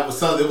Jeannie Mai, it was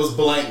something. It was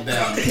blank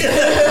down there.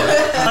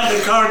 Like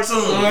a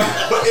cartoon.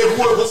 But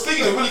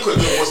speaking of really quick,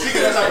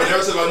 speaking of that type of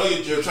narrative, I know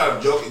you're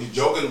trying to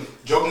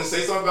joking to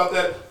say something about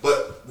that.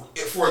 But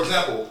for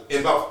example,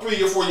 in about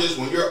 3 or 4 years,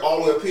 when you're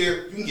all the way up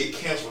here, you can get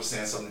canceled for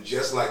saying something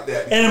just like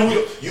that. And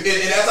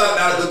that's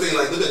not a good thing.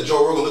 Like, look at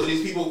Joe Rogan, look at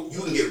these people.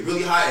 You can get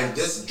really high and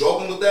just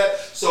joking with that.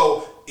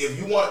 So if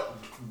you want.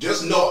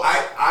 Just know,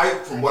 I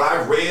from what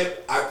I've read,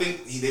 I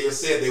think they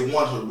said they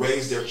want to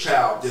raise their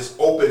child just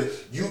open.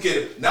 You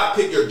can not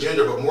pick your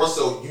gender, but more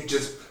so you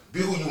just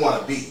be who you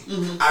want to be.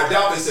 Mm-hmm. I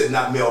doubt they said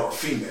not male or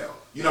female.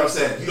 You know what I'm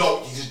saying? You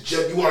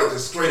want to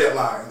just straight that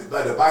line.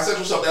 Like the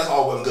bisexual stuff, that's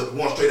all well and good. We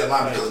want to straight that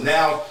line because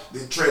now the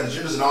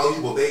transgenders and all these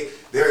people,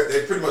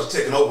 they're pretty much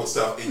taking over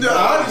stuff. And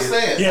I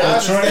understand. Yeah,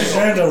 the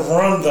transgender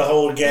run the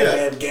whole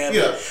gamut.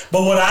 Yeah.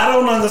 But what I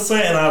don't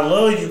understand, and I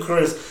love you,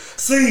 Chris.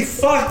 See,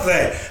 fuck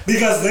that.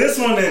 Because this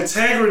one,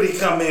 integrity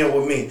come in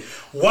with me.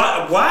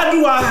 Why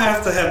do I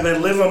have to have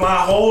been living my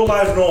whole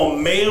life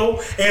knowing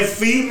male and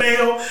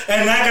female,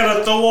 and I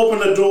gotta throw open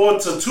the door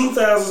to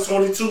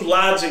 2022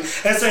 logic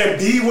and say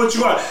be what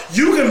you are?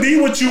 You can be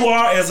what you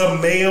are as a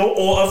male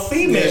or a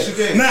female. Yes, you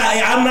can. Now,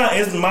 I'm not.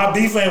 It's my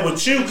beef ain't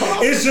with you.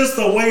 It's just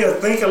a way of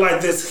thinking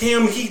like this. He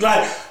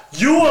like.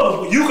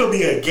 You could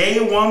be a gay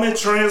woman,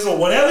 trans, or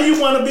whatever you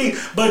want to be,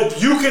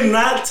 but you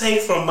cannot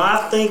take from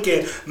my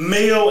thinking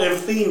male and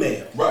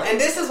female. Right. And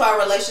this is why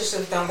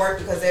relationships don't work,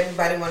 because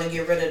everybody want to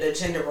get rid of the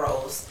gender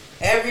roles.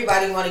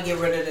 Everybody want to get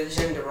rid of the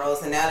gender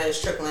roles, and now that it's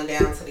trickling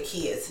down to the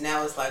kids.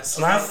 Now it's like it's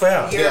not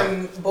fair.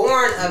 You're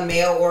born a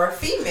male or a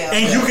female,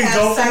 and you can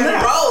go from certain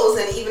there. roles,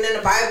 and even in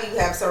the Bible, you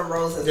have some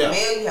roles as a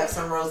male, you have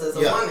some roles as a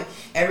woman.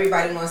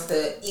 Everybody wants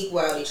to equal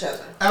out each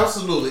other.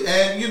 Absolutely,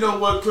 and you know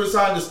what, Chris?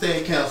 I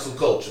understand cancel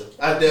culture.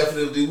 I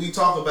definitely do. We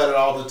talk about it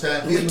all the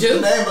time. We do.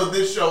 The name of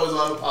this show is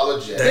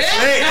Unapologetic.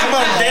 That's it. Come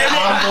on, damn it.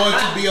 I'm going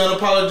to be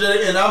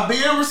unapologetic, and I'm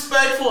being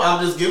respectful.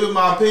 I'm just giving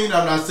my opinion.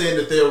 I'm not saying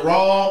that they're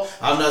wrong.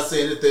 I'm not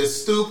saying that they're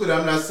stupid.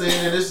 I'm not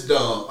saying that it's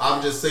dumb.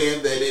 I'm just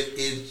saying that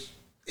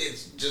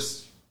it's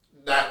just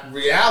not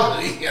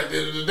reality at the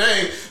end of the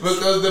day,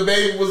 because the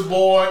baby was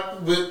born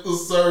with a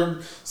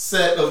certain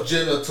set of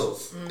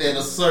genitals and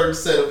a certain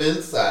set of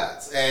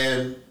insides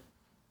and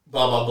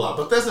blah, blah, blah.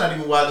 But that's not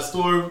even why the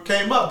story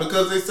came up,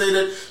 because they say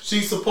that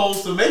she's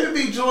supposed to maybe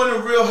be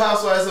joining Real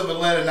Housewives of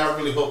Atlanta, and I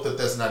really hope that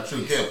that's not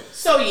true, Kim.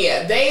 So,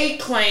 yeah, they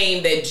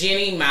claim that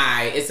Jeannie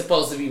Mai is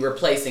supposed to be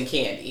replacing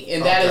Kandi,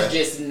 and that is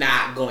just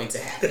not going to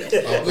happen.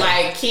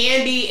 Like,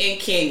 Kandi and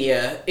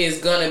Kenya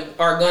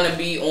are gonna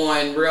be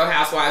on Real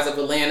Housewives of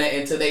Atlanta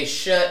until they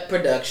shut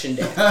production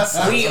down.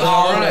 We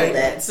all know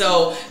that.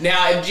 So,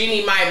 now if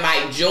Jeannie Mai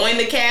might join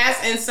the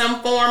cast in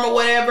some form or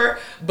whatever,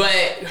 but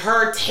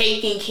her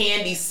taking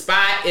Kandi's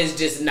spot is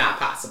just not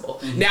possible.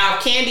 Mm-hmm. Now,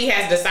 if Kandi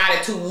has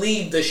decided to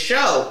leave the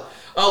show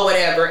or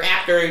whatever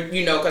after,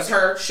 because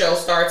her show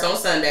starts on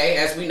Sunday,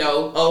 as we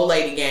know, Old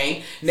Lady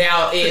Gang.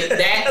 Now, if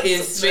that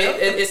is,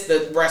 it's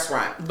the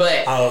restaurant.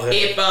 But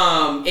if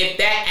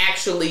that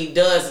actually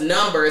does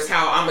numbers,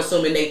 how I'm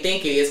assuming they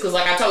think it is, because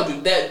like I told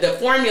you, the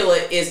formula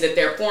is that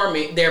they're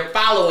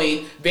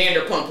following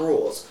Vanderpump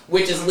Rules,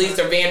 which is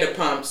Lisa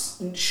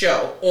Vanderpump's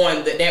show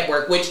on the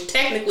network, which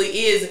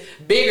technically is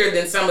bigger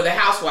than some of the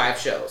housewife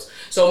shows.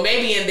 So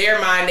maybe in their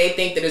mind, they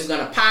think that it's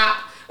going to pop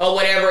or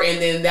whatever, and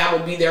then that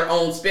would be their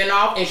own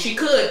spinoff. And she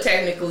could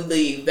technically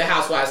leave the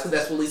Housewives, because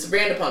that's what Lisa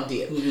Vanderpump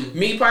did. Mm-hmm.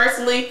 Me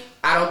personally,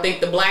 I don't think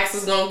the blacks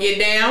is gonna get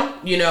down.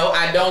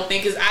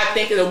 I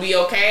think it'll be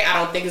okay.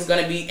 I don't think it's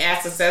gonna be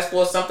as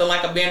successful as something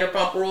like a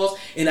Vanderpump Rules.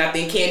 And I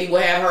think Kandi will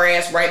have her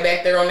ass right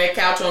back there on that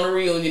couch on the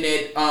reunion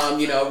at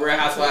Real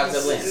Housewives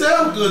of Atlanta.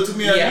 Sounds good to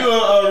me. Are you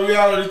a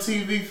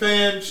reality TV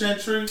fan,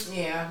 Chantry?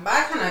 Yeah, but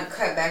I kind of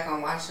cut back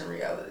on watching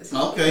reality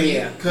TV.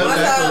 Okay, cut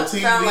back on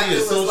TV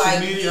and social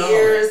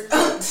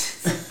media.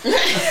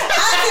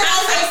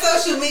 I say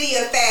social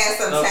media fast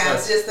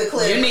sometimes just to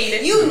clear. You need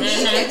it. You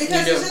need it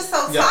because it's just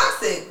so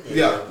toxic.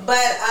 Yeah.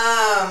 But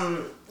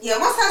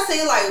once I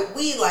see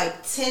we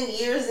 10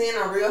 years in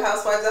on Real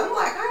Housewives, I'm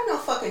like, I ain't no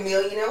fucking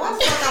millionaire. Why the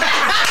fuck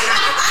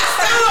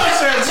I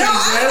started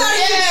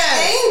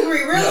getting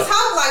angry. Real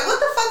talk, like what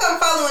the fuck I'm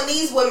following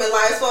these women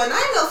lives for, and I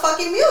ain't no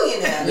fucking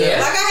millionaire. Yeah.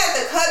 Like I had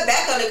to cut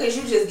back on it because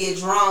you just get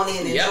drawn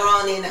in and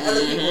drawn into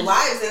other people's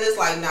lives, and it's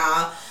like,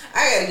 nah.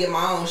 I gotta get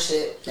my own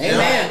shit.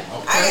 Amen. I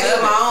gotta get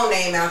my own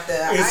name out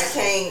there. I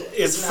can't.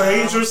 Is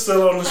Phaedra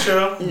still on the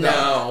show?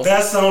 No.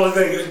 That's the only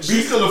thing.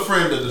 She's still a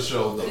friend of the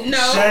show, though. No.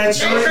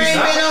 Phaedra ain't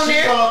been on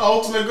there. She's on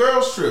Ultimate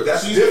Girls Trip.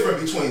 That's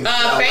different between.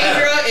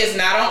 Phaedra is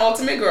not on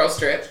Ultimate Girls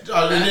Trip. It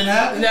didn't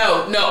happen?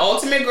 No.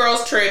 Ultimate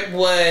Girls Trip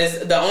was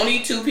the only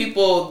two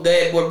people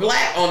that were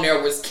black on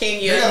there was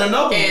Kenya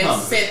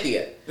and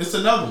Cynthia. It's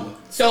another one.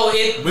 So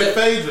with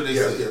Phaedra, they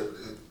said.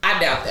 I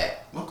doubt that.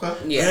 Okay.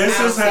 Yeah, this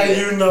is how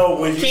you know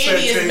when you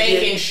Candy is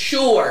making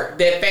sure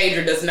that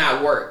Phaedra does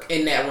not work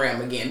in that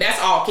realm again. That's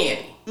all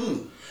Candy.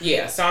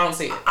 Yeah, so I don't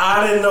see it.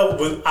 I didn't know,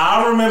 but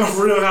I remember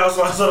Real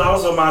Housewives when I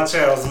was with my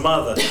child's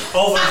mother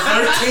over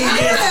 13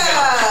 years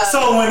ago.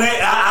 So when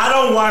I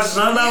don't watch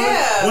none of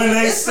it. When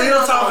they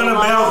still talking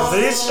about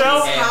this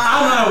show,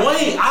 I'm like,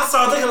 wait. I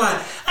started thinking like,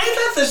 ain't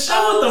that the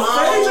show with the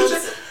Phaedra?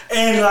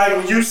 And like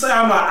when you say,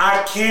 I'm like,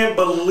 I can't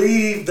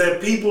believe that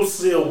people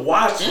still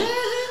watch it.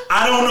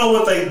 I don't know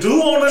what they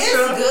do on the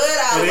show. It's good.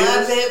 I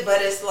love it,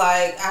 but it's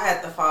like I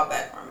had to fall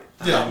back from it.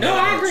 Yeah. No,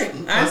 I agree.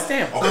 I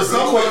understand. Okay,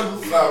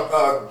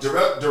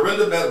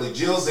 Dorinda Medley,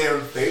 Jill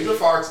Zarin, Phaedra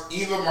Fox,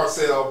 Eva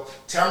Marcel,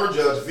 Tamara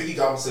Judge, Vicky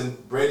Dobson,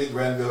 Brady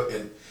Granville,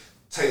 and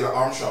Taylor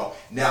Armstrong.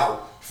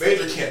 Now,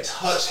 Phaedra can't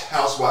touch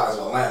Housewives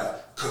of Atlanta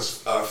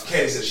because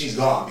Candy said she's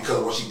gone because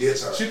of what she did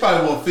to her. She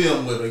probably won't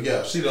film with her.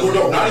 Yeah, she don't.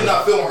 No,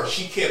 not filming her.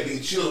 She can't be.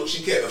 She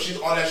can't. If she's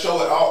on that show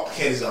at all,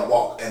 Candy's gonna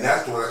walk, and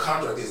that's what her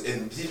contract is.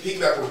 And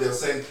piggyback what they're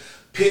saying.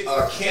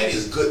 Candy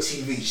is good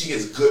TV. She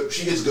gets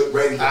good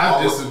ratings.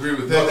 I disagree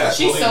with that.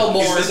 She's so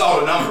boring. It's all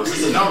the numbers.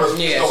 It's the numbers.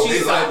 Yeah,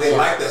 they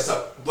like that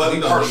stuff. But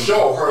her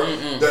show,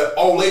 the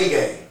old lady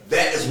game.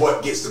 That is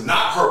what gets them.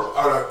 Not her.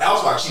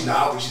 Housewife. She's not.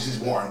 I don't think she's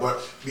boring. But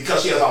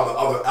because she has all the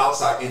other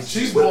outside.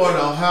 She's boring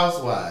on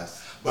Housewives.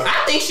 But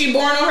I think she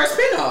born on her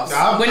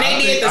spinoffs. When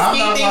they did the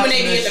ski thing, when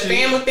they did the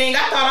family thing,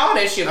 I thought all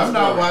that shit was I'm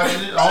not boring.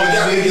 watching it. All the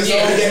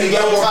they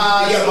got more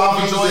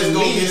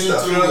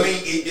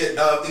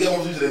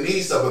into the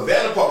needy stuff. But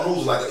Vanderpump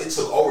Rules, like, it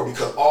took over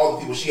because all the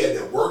people she had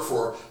that worked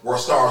for were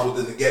stars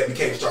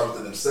became stars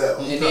within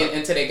themselves. And then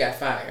until they got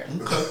fired.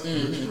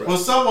 Well,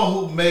 someone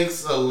who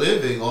makes a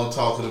living on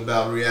talking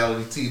about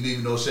reality TV,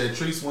 even though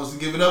Chantrice wants to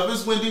give it up,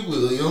 is Wendy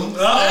Williams.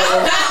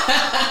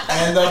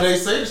 And they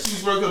say that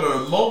she's working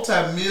on a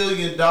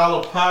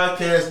multi-million-dollar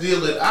podcast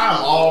deal, and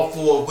I'm all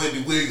for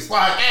Wendy Williams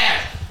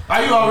podcast.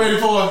 Are you all ready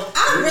for it?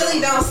 I really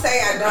don't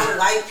say I don't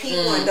like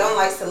people and don't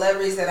like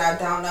celebrities that I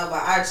don't know,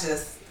 but I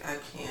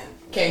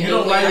can't. You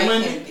don't like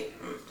Wendy?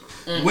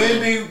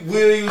 Wendy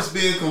Williams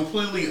being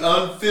completely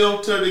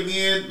unfiltered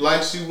again,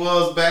 like she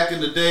was back in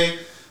the day.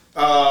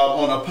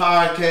 On a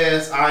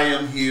podcast, I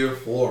am here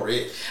for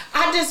it.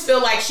 I just feel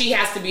like she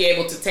has to be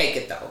able to take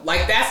it though.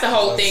 Like that's the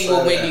whole thing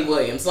with Wendy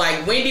Williams.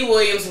 Like Wendy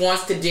Williams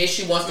wants to dish,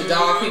 she wants to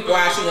dog people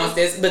out, she wants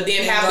this, but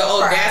then have the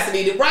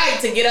audacity to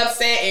get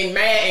upset and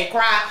mad and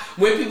cry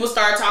when people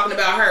start talking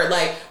about her.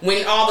 Like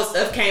when all the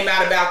stuff came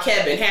out about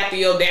Kevin, have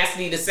the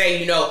audacity to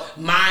say,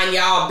 mind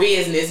y'all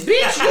business.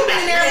 Bitch, you've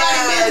been in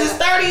everybody's business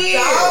 30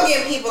 years.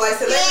 Dogging people like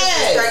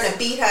celebrities starting to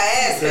beat her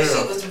ass because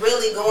she was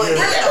really going.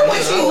 Remember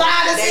when she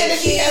lied and said that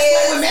she had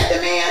slept with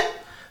Method Man?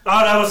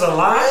 Oh, that was a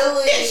lie?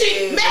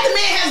 Really? Method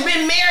Man has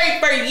been married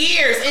for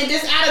years, and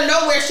just out of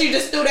nowhere, she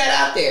just threw that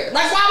out there.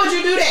 Like, why would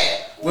you do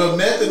that? Well,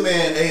 Method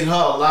Man ate her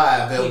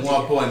alive at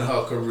one point in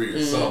her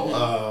career,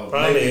 so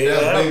maybe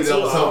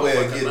that was her way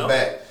of getting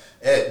back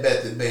at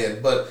Method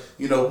Man. But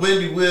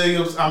Wendy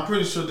Williams, I'm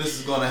pretty sure this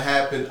is going to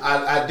happen.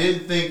 I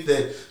didn't think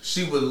that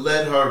she would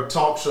let her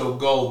talk show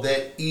go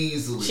that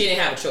easily. She didn't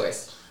have a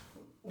choice.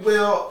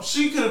 Well,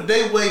 she could have.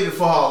 They waited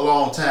for her a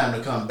long time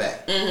to come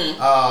back, and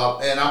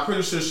I'm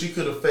pretty sure she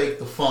could have faked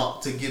the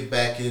funk to get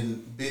back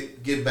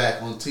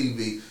on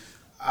TV.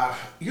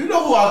 You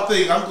know who I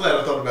think? I'm glad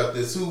I thought about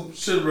this. Who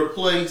should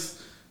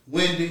replace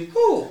Wendy?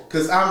 Who?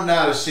 Because I'm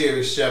not a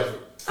Sherry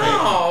Shepherd fan.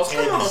 Oh,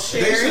 come on,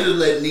 Sherry. They should have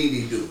let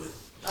Nene do it.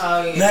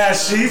 Oh, yeah. Now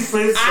she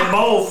fits the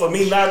mold for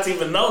me not to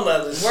even know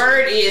nothing.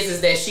 Word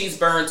is that she's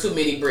burned too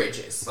many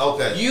bridges.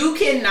 Okay. You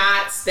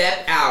cannot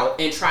step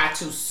out and try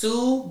to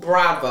sue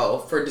Bravo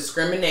for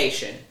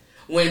discrimination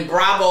when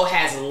Bravo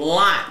has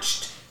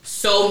launched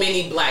so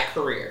many black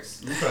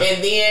careers. Okay.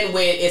 And then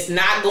when it's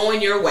not going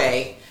your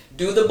way,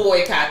 do the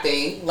boycott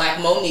thing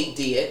like Monique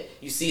did.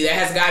 You see, that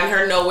has gotten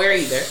her nowhere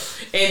either.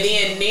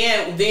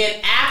 And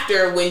then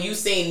after, when you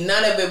see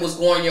none of it was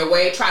going your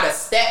way, try to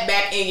step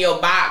back in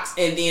your box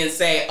and then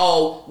say,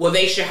 oh, well,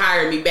 they should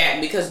hire me back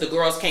because the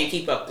girls can't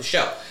keep up the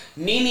show.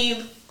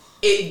 Nene,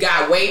 it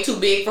got way too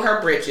big for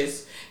her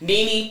britches.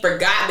 NeNe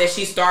forgot that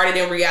she started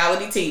in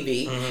reality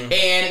TV,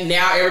 and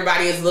now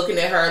everybody is looking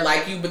at her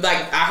like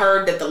I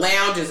heard that the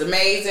lounge is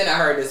amazing. I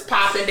heard it's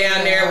popping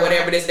down there,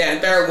 whatever this, that,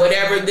 and third,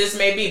 whatever this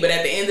may be. But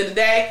at the end of the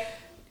day,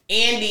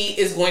 Andy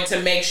is going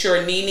to make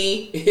sure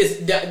NeNe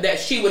that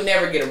she would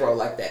never get a role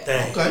like that.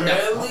 Dang. Okay.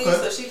 Really? Okay.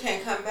 So she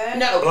can't come back?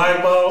 No.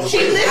 Blackball. She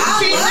left her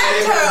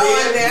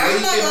on there.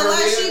 I'm not gonna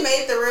lie. She She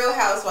made the Real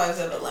Housewives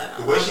of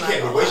Atlanta. The way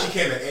she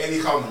came to Andy,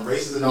 calling them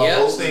racist and all Yep.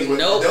 those things.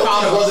 Nope,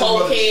 call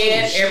them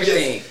cokehead,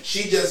 everything.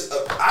 She just,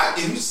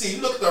 if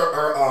you look at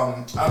her, I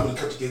don't really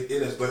cut to get in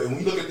this, but when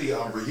you look at the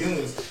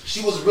reunions,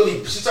 she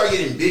started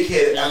getting big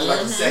headed after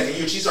like the second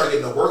year. She started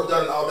getting the work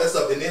done and all that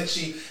stuff, and then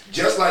she,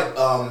 just like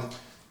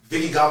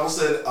Vicky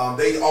Gonvalson,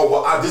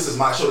 this is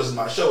my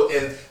show,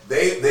 and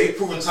they've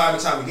proven time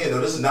and time again,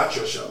 no, this is not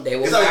your show. They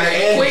will it's like fire the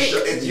you Andy quick.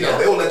 show.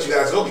 They will let you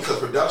guys go because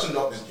production,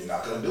 no, you're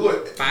not gonna do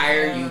it.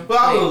 Fire you. But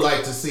I would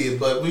like to see it.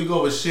 But we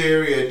go with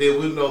Sherry, and then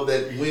we know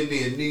that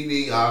Wendy and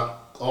NeNe are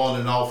on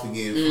and off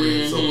again,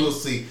 friends. So we'll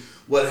see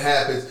what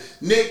happens.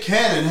 Nick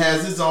Cannon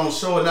has his own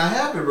show, and I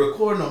have it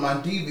recording on my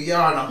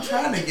DVR, and I'm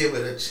trying to give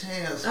it a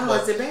chance. Oh,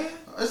 but is it bad?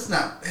 It's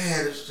not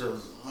bad. It's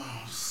just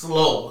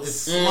slow. It's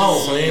slow.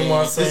 Same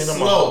one, It's same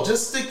slow.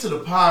 Just stick to the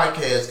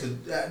podcast,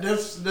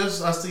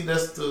 because I see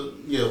that's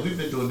we've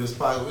been doing this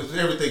podcast.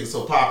 Everything is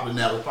so popular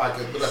now with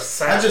podcasts, but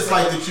I just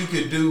like that you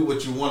can do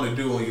what you want to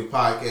do on your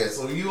podcast.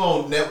 So you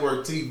on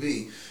network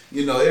TV,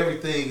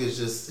 everything is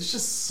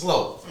just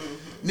slow.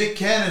 Nick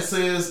Cannon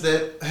says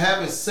that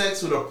having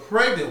sex with a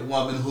pregnant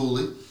woman,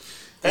 Huli,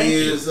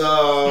 you're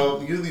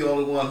the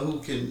only one who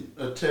can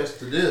attest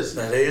to this.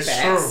 That is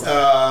true.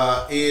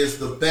 Is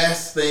the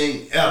best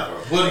thing ever.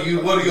 What are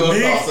your thoughts on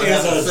Nick having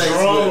is a sex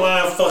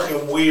drumline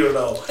fucking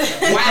weirdo.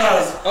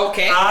 Because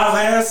Okay. I've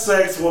had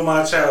sex with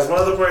my child's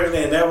mother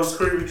pregnant, and that was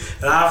creepy.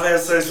 And I've had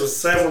sex with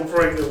several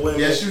pregnant women.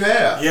 Yes, you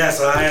have. Yes,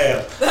 I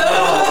have.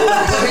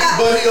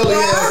 But he only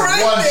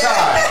has one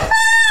child.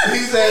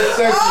 He's had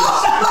sex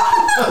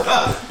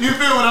with you.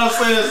 Feel what I'm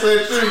saying,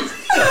 Century?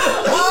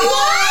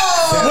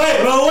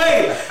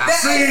 Wait.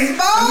 See,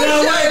 no,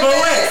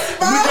 wait.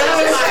 Oh my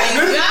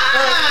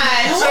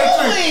God!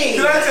 Holy!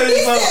 Can I tell you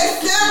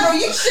something? Deborah,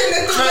 you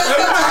shouldn't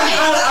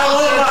have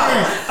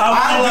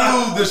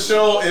I do the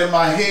show in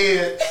my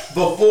head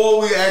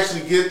before we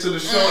actually get to the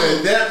show,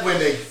 and that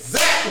went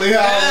exactly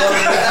how I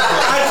wanted it.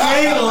 I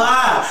can't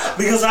lie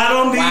because I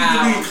don't need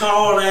to be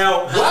called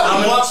out. How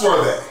much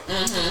were they?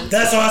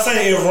 That's why I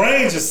say it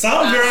ranges.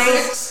 Some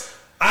girls,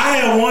 I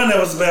had one that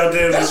was about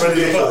there. That's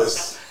ready to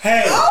ridiculous.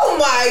 Hey, Oh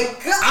my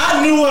God!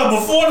 I knew her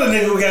before the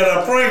nigga got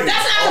her pregnant.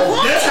 That's not the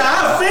point. That's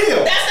how I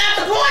feel. That's not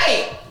the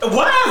point.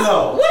 Why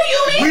though? What do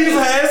you mean? We've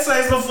had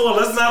sex before.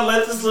 Let's not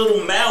let this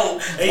little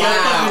mountain and your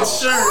Wow. fucking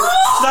shirt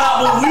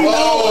stop what we do.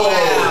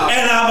 Wow.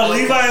 And I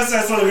believe I had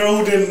sex with a girl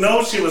who didn't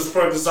know she was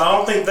pregnant, so I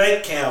don't think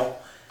they count.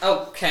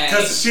 Okay.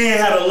 Because she ain't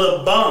had a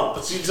little bump,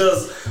 but she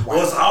just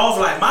was off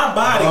like, my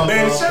body,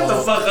 baby, shut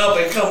the fuck up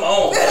and come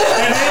on. And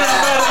then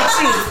I found out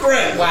she was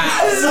pregnant. Wow.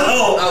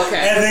 So,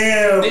 Okay. and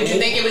then Did you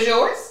think it was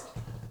yours?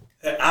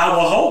 I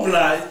would hope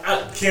not.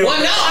 I can't. Well,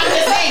 no, I'm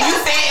just saying. You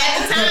said at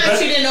the time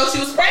she didn't know she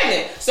was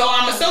pregnant. So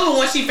I'm assuming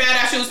when she found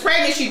out she was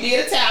pregnant, she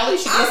did a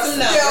tally. She did I'm some still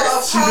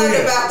numbers. appalled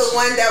about the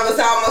one that was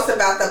almost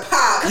about the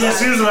pop. Yeah,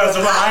 she was about to.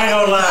 I ain't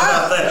gonna lie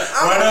about that.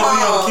 Right up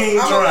here on King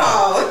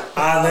Drive.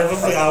 I never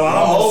forget. I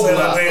almost said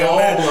that damn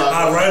man.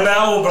 Right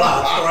now,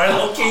 block. Right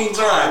on King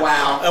Drive.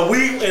 Wow. And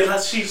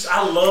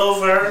I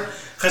love her.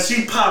 Cause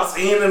she pops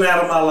in and out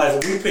of my life,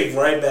 and we pick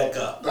right back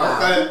up.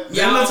 Okay.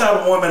 You're the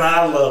type of woman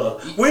I love.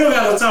 We don't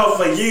gotta talk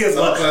for years,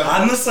 but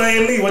I'm the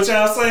same me. What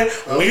y'all say?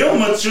 We are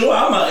mature.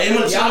 I'm an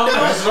immature.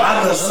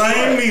 I'm the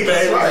same me,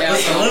 baby.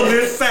 Just a little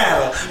bit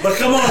fatter. But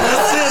come on,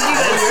 let's still do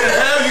that.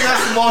 Hell, you got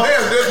some more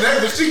hair.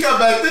 Then she come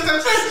back. What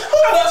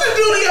you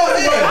do to your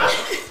hair?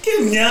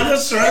 Getting younger,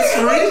 stress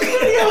free.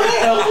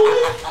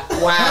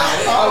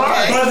 Wow.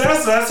 Okay.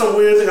 But that's a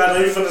weird thing. I know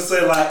you're finna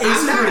say like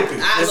it's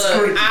creepy. It's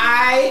creepy.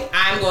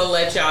 I'm gonna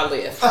let y'all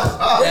live.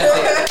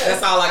 That's it.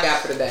 That's all I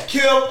got for today.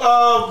 Kim,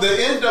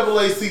 the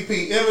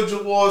NAACP Image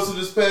Awards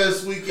this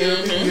past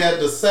weekend, we had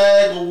the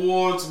SAG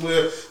Awards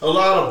where a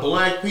lot of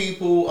black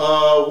people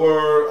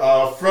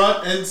were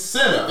front and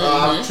center.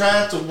 I'm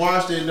trying to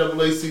watch the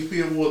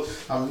NAACP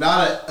Awards. I'm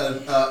not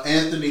an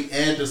Anthony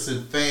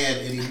Anderson fan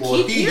anymore.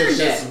 He has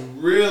just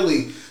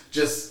really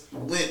just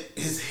went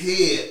his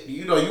head.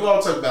 You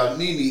all talk about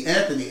NeNe.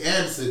 Anthony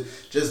Anderson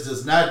just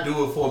does not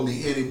do it for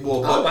me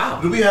anymore.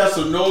 But do we have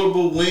some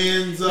notable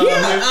wins? Here?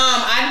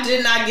 I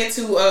did not get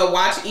to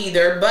watch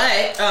either,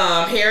 but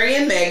Harry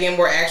and Meghan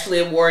were actually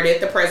awarded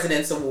the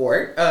President's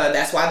Award.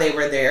 That's why they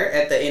were there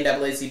at the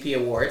NAACP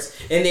Awards.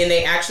 And then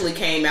they actually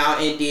came out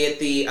and did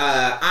the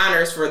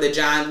honors for the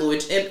John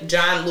Lewis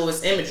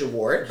Image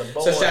Award.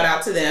 So shout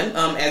out to them.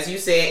 As you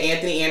said,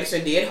 Anthony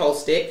Anderson did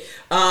host it.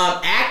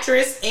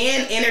 Actress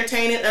and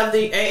Entertainer of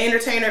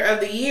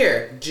the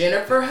Year,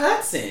 Jennifer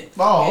Hudson.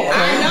 Oh, okay.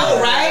 I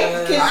know,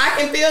 right? I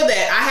can feel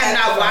that. I have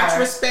not watched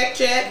Respect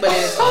yet, but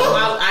it's on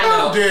my. I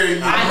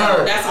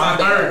know. That's my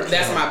bad.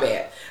 That's my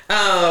bad.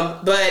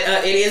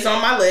 But it is on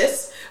my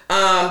list.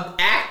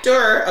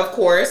 Actor, of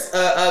course,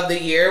 of the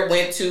year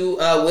went to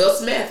Will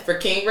Smith for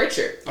King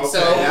Richard. Okay, So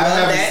I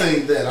haven't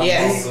seen that.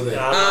 Yes. I'm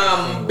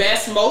that.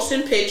 Best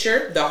motion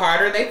picture, The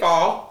Harder They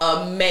Fall,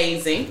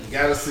 amazing.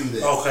 Gotta see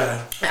that.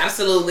 Okay.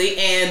 Absolutely.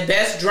 And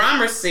best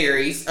drama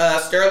series,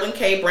 Sterling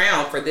K.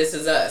 Brown for This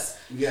Is Us.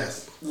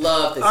 Yes.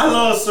 Love this. I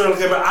love Sterling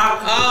K. Brown.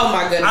 Oh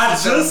my goodness. I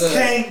it's so just good.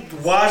 can't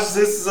watch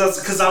This Is Us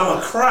because I'm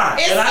a cry.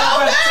 It's and so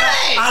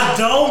good. I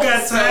don't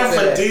got So time for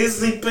good.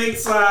 Disney,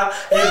 Pixar,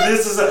 and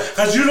This Is Us.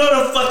 Because you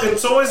know the fucking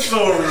Toy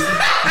Stories.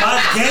 My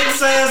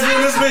gangsta ass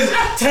in this bitch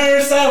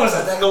turns sideways.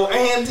 Like, that go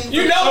Andy.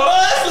 You know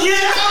Buzz? Yeah.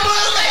 You know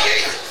Buzz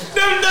Lightyear?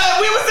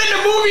 We was in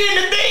the movie and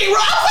the thing. I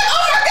was like,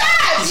 oh my God.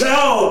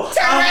 Joe.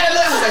 Turn around and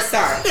look. I was like,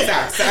 sorry.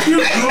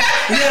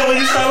 Yeah, when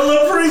you saw a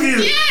little preview.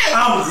 Yes.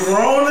 I'm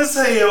grown as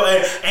hell,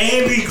 and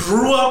Andy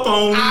grew up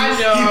on me. I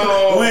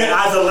know.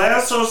 The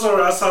last Toy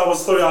Story I saw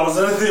was 3. I was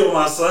in the theater with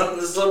my son and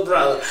his little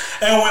brother.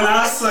 And when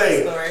I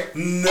say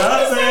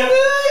nothing,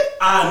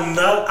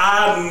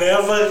 I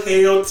never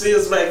held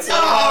tears back.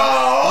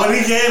 When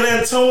he gave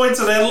that toy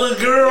to that little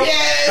girl,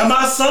 Yes. and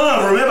my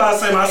son, remember I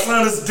say my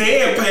son is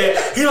deadpan.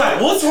 He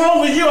like, what's wrong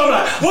with you? I'm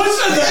like, what's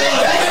your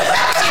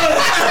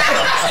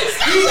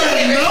He's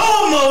like,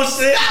 no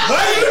emotion.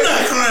 Why you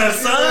not crying,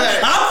 son?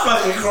 I'm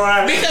fucking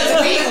crying. Because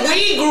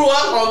we grew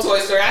up on Toy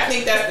Story. I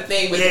think that's the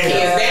thing with the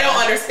kids. They don't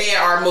understand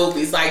our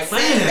movies. Like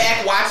sitting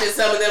back watching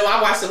some of them.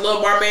 I watched The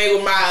Little Mermaid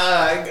with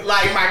my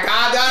my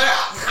goddaughter.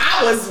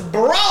 I was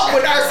broke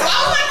with her. So I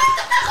was like, what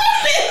the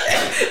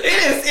fuck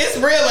is this? It's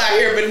real out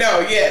here, but no,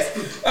 yes.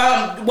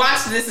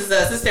 Watch This Is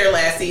Us. It's their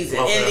last season.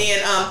 Okay. And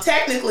then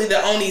technically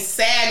the only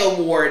SAG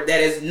award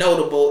that is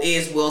notable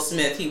is Will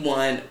Smith. He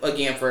won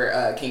again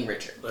for King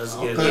Richard. Let's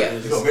get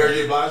it. You know, Mary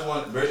J. Blige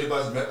won. Mary J.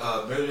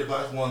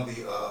 Blige won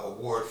the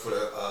award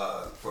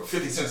for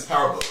 50 Cent's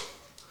Power Book.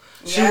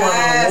 She won a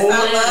movie.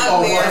 I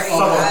love Mary.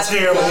 Fucking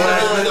terrible.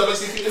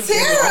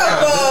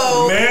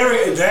 Terrible.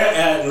 Mary,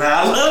 that I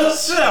love the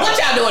show. What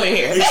y'all doing in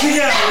here? She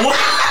got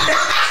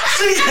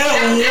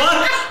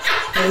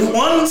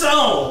one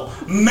tone.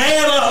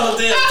 Mad all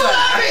the damn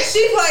time.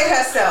 She played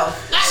herself.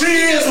 She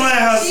is playing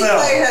She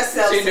herself. played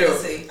herself. She do.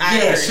 Susie.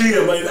 Yeah, she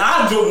is. But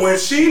I do when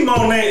she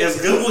Monet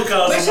is good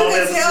because But you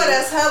Monet can tell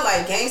that's her,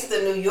 like Gangsta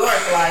New York.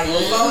 Like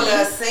before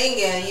the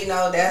singing, you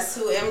know, that's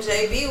who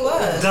MJB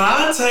was.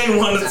 Dante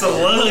wanted to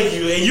love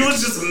you, and you was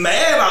just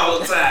mad all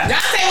the time.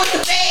 Dante was the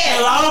And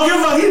fan. I don't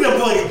give a fuck. He done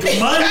put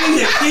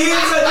money, your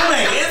kids, and the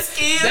man, his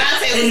kids,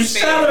 Dante and you was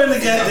shot him in the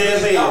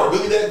goddamn Y'all head.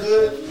 really that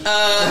good?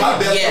 My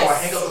best yes. friend, I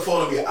hang up the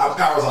phone and be, I'm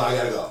Power's on, I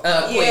gotta go.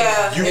 Quick.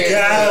 Yeah. You Very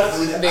gotta.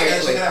 I Very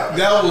gotta check it out.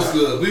 That was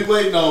good. We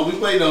waiting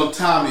on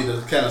Tommy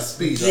to kind of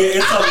speed up. Yeah,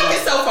 it's I like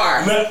it a so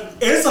far. lot.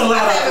 It's a I lot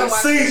haven't of.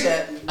 watched See, it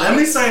yet. let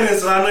me say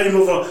this, and I know you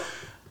move on.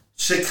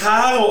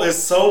 Chicago is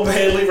so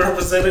badly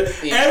represented.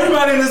 Yeah.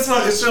 Everybody in this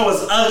fucking show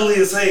is ugly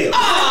as hell.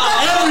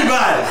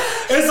 Everybody.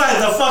 It's like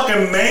the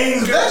fucking main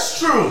girl. That's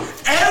true.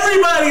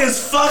 Everybody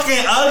is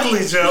fucking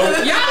ugly, Joe.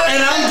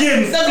 And I'm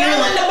getting the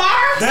girl in the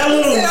bar. that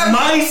little I'm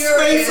mice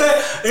furious.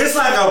 face. It's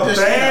like a Yeah, she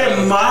bad not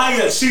ugly.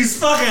 Maya. She's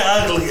fucking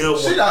ugly. Good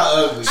She one. not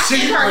ugly. I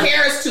think her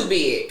hair is too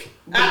big.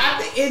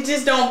 I think it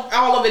just don't.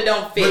 All of it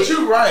don't fit. But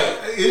you're right.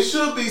 It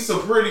should be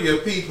some prettier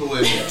people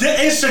in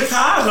there. In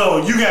Chicago,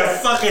 you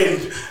got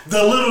fucking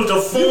the little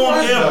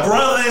deformed You right, though.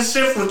 brother and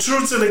shit from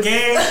True to the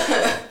Game.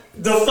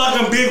 The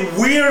fucking big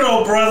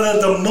weirdo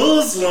brother, the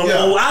Muslim.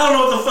 Yeah. Who I don't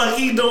know what the fuck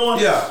he doing.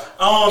 Yeah.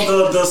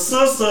 The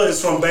sister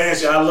is from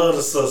Banshee. I love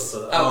the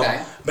sister.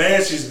 Okay.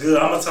 Banshee's good.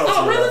 I'm gonna talk to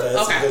you really? about that.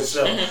 It's Okay. a good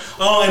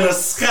show. And the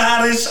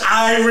Scottish,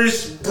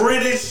 Irish,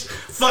 British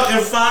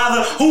fucking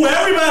father, who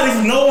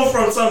everybody know him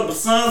from some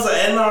Sons of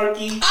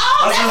Anarchy.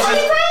 Oh, that's where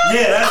he from?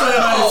 Yeah, that's what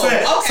everybody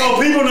said. Okay.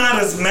 So people not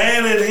as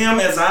mad at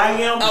him as I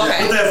am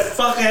Okay. with that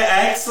fucking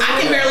accent.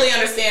 I can barely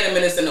understand him,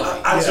 and it's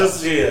annoying.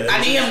 I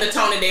need him to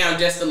tone it down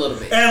just a little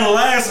bit. And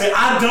lastly,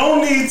 I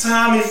don't need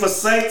Tommy for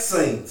sex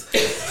scenes.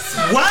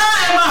 Why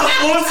am I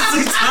forced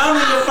to see Tommy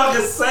in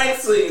fucking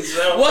sex scenes,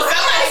 yo? Well,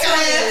 somebody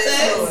gonna have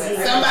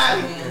sex.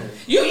 Somebody.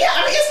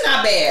 It's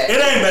not bad. It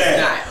ain't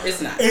bad.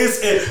 It's not.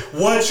 It's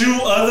what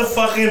you other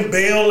fucking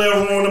Bel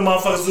Air ruined the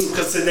motherfuckers do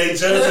because they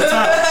judge the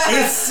time.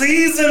 It's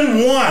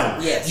season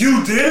 1. Yes.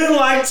 You didn't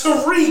like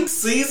Tariq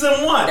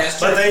season 1. That's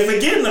true. But they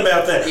forgetting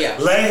about that. Yeah.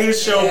 Let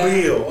his show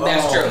build.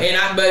 That's true. And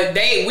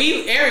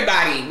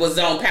everybody was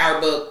on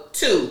Power Book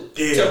 2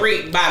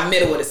 Tariq by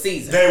middle of the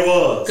season. They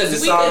was.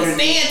 Because we couldn't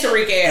stand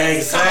Tariq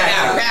ass coming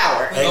out of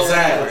Power.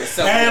 Exactly.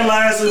 So, and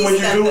lastly, when you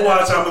do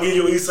watch, I'm gonna give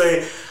you. He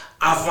say,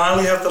 I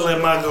finally have to let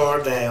my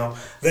guard down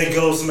that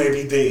Ghost may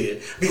be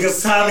dead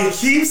because Tommy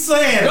keeps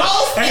saying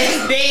Ghost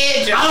is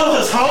dead. Joe. I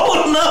was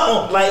holding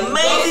on, like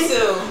maybe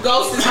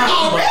Ghost is dead.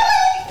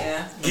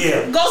 Yeah.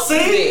 Yeah. Ghost is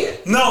dead.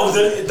 No,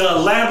 the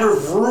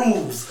elaborate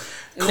ruse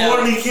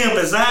Courtney Kemp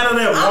is out of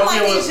there. I'm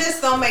like, it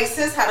just don't make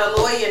sense how the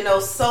lawyer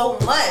knows so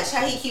much.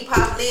 How he keep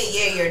popping in.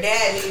 Yeah, your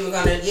dad knew you were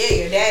gonna. Yeah,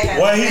 your dad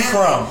had. Where he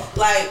from?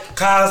 Like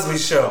Cosby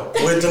Show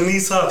with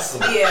Denise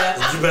Hudson. Yeah.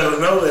 You better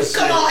know that shit.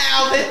 Come on,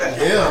 Alvin.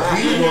 Yeah,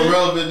 he's more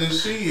relevant than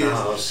she is.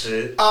 Oh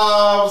shit.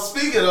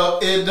 Speaking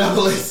of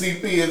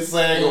NAACP and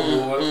SAG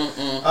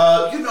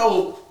Award, you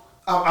know,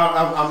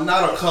 I'm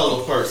not a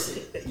color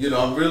person. You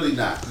know, I'm really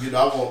not. You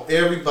know, I want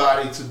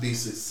everybody to be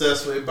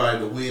successful, everybody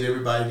to win,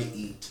 everybody to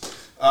eat.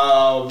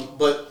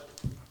 But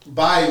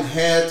Biden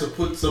had to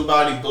put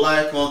somebody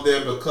black on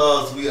there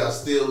because we are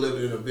still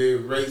living in a very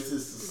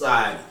racist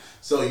society.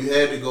 So you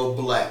had to go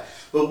black.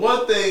 But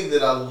one thing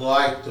that I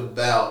liked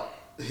about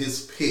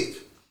his pick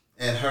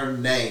and her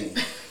name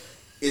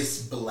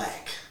is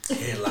black.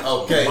 Yeah, like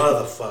Okay.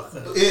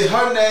 motherfucker.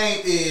 Her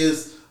name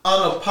is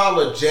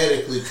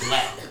unapologetically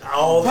black.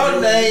 All Her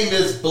three. name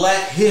is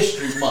Black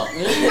History Month.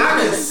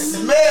 I can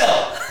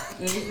smell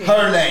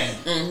her name.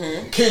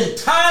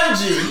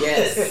 Kentanji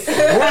Yes.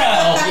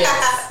 Brown.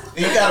 Yes.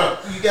 You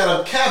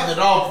gotta cap it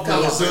off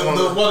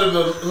with one of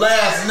the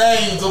last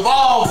names of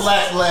all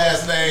black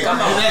last names. Come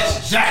on. And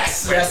that's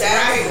Jackson. That's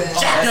right.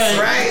 That's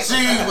right.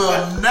 She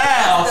will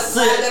now the black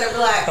sit of the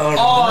black.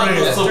 on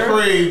the That's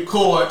Supreme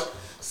Court.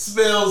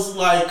 Smells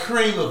like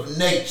cream of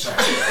nature.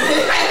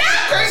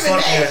 Cream of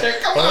nature.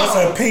 Come on. What's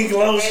that pink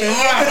lotion?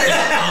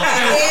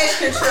 Edge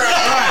control.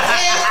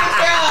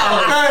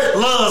 Okay?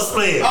 Love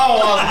split. Oh,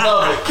 I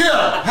love it. Kim,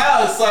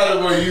 how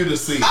excited were you to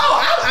see it?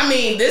 I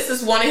mean, this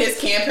is one of his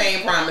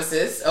campaign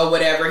promises or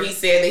whatever. He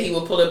said that he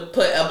would put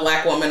a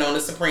black woman on the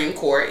Supreme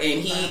Court,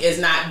 and he is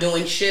not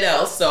doing shit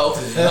else. So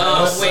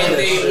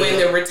when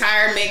the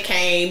retirement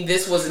came,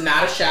 this was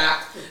not a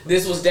shock.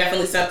 This was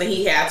definitely something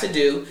he had to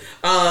do.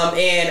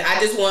 And I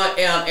just want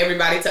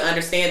everybody to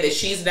understand that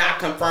she's not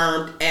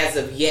confirmed as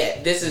of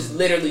yet. This is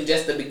literally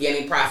just the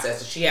beginning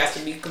process. She has to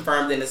be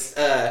confirmed in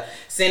the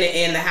Senate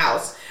and the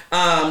House.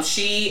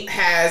 She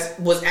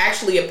was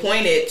actually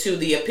appointed to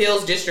the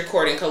Appeals District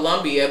Court in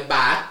Columbia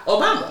by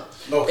Obama.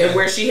 Okay. And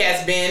where she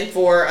has been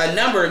for a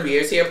number of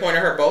years. He appointed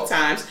her both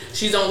times.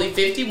 She's only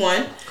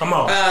 51. Come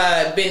on.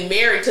 Been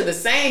married to the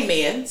same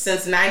man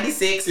since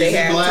 96. They he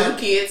have black?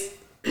 2 kids.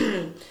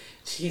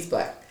 He's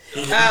black.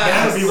 You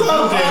gotta be with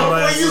them damn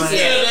When you last said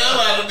name.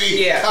 that, ought to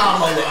be Yeah.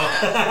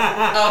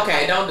 Kamala.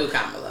 Okay, don't do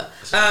Kamala.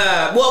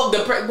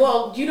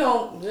 You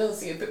don't really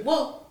see it.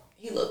 Well,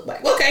 he looked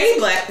black. Okay, he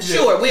black.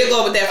 Sure, we'll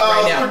go with that for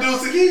right now.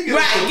 Producer, can you give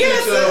us Right, a give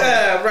us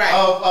picture right.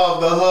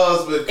 of the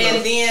husband?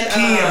 And then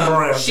Kim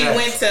Brown she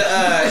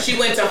Jackson.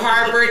 went to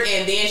Harvard,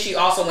 and then she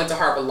also went to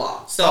Harvard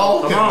Law.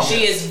 So Okay.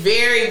 she is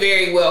very,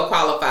 very well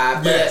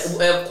qualified. But Yes.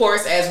 of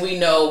course, as we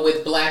know,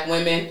 with black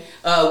women,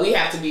 we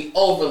have to be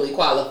overly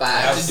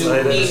qualified to do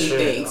Absolutely.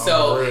 anything. Shit,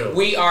 So unreal.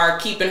 we are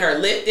keeping her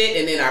lifted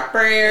and in our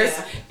prayers.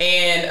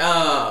 And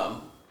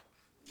I'm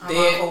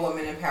all for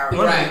women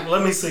empowerment. Right.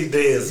 Let me see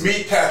this.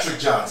 Meet Patrick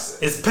Johnson.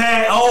 It's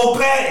Pat. Old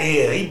Pat.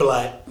 Yeah, he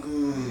black.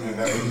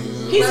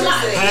 he's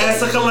not. Pass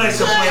the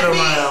collection plate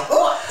around.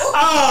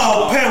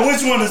 Oh, Pat.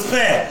 Which one is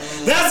Pat?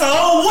 That's an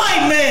old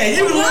white man.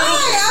 You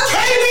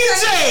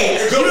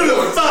KBJ.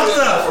 You fucked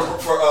up.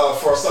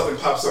 For something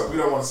pops up, we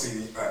don't want to see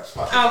the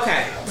pop up.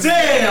 Okay.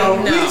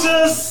 Damn. No. We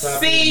just.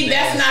 See,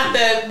 that's not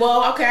the.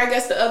 Well, okay, I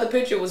guess the other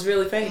picture was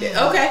really faded.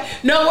 Okay,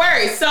 no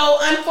worries. So,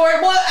 I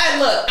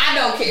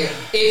don't care.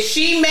 If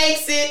she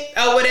makes it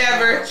or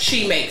whatever,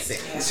 she makes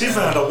it. She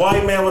found a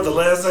white man with the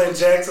last name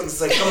Jackson and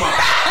said, "Come on,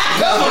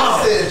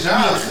 I said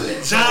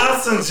Johnson.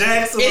 Johnson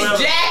Jackson." It's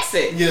whatever.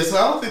 Jackson. Yes, I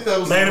don't think that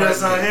was. Maybe the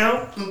that's not right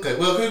name. him. Okay,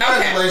 well,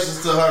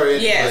 congratulations to her.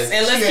 Anyway. Yes,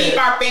 and let's keep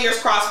our fingers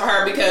crossed for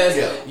her because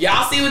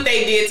y'all see what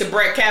they did to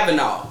Brett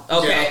Kavanaugh.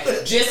 Okay,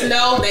 just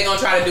know they're gonna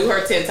try to do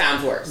her 10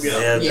 times worse.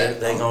 Yeah,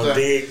 they gonna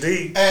dig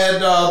deep.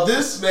 And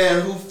this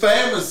man who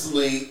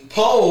famously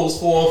posed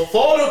for a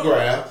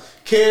photograph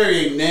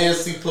carrying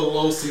Nancy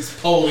Pelosi's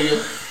podium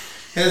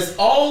has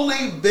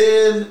only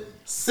been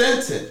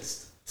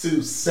sentenced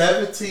to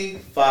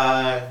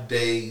 75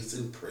 days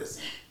in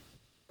prison.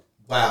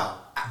 Wow.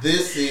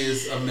 This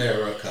is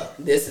America.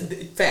 This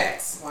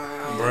facts.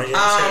 Wow. Bring your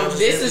challenge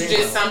This to is the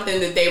just end. something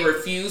that they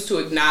refuse to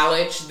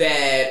acknowledge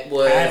that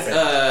was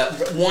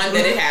one,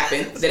 that it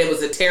happened, that it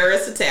was a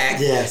terrorist attack,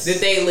 Yes. that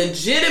they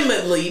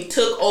legitimately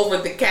took over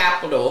the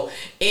Capitol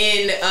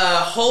in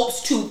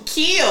hopes to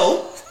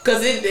kill.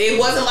 Because it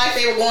wasn't like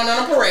they were going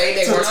on a parade.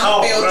 They weren't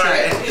on a field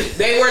trip.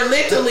 They were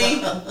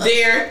literally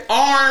there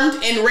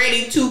armed and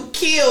ready to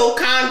kill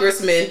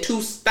congressmen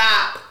to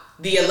stop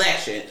the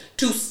election,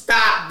 to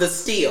stop the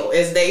steal,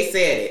 as they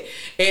said it.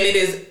 And it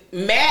is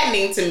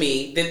maddening to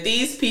me that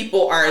these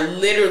people are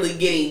literally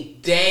getting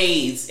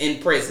days in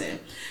prison.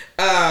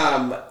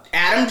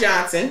 Adam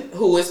Johnson,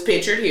 who is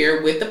pictured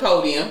here with the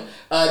podium,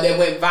 that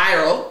went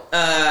viral,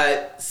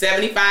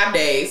 75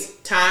 days,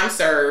 time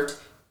served,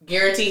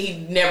 guarantee he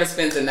never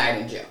spends a night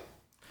in jail.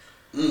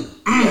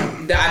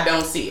 I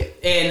don't see it.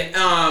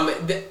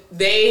 And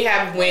they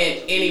have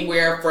went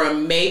anywhere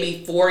from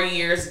maybe 4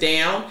 years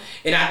down.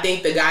 And I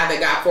think the guy that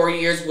got 4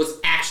 years was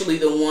actually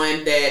the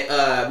one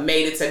that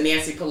made it to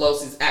Nancy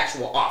Pelosi's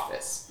actual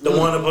office. The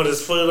one that put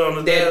his foot on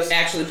the desk? That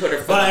actually put her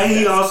foot but on the desk.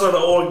 But he also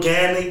the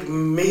organic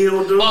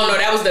meal dude? Oh, no,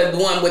 that was the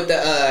one with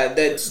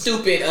the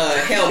stupid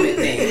helmet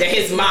thing that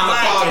his mama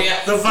called down.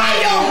 How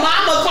your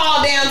mama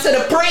called down to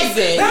the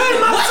prison?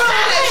 What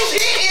kind of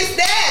shit is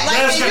that?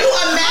 Like, can you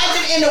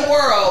imagine in a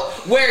world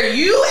where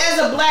you as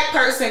a black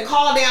person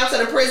call down to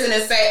the prison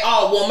and say,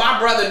 oh, well, my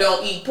brother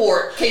don't eat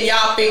pork. Can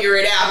y'all figure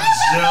it out?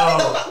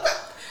 No.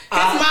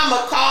 His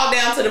mama called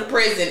down to the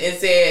prison and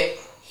said,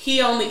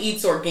 he only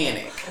eats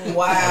organic.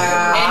 Wow.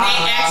 And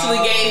they actually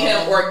gave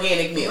him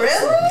organic meals.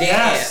 Really?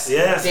 Yes, we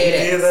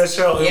did that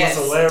show. It was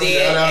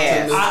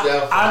hilarious.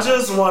 I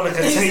just want to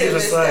continue to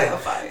say,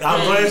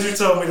 I'm glad you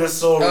told me this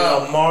story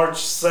on March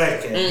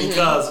 2nd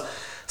because,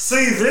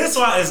 see, this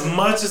why as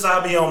much as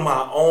I be on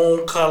my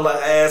own color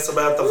ass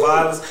about the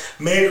violence,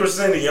 me and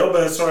Christina, your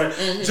best friend,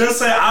 just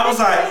say, I was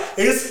like,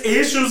 it's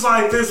issues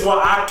like this where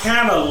I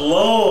kind of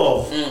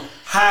love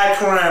high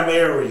crime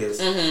areas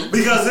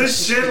because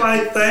it's shit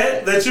like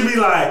that you be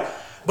like,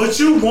 but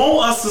you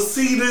want us to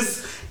see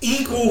this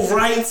equal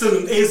rights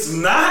and it's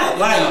not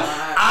like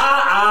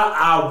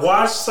I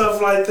watch stuff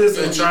like this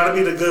and try to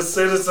be the good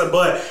citizen,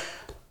 but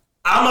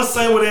I'm gonna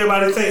say what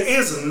everybody think.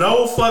 It's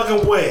no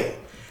fucking way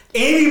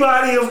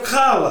anybody of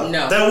color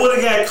that would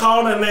have got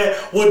caught in that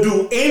would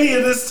do any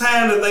of this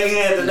time that they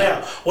had to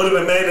now would have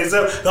been made an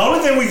example. The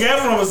only thing we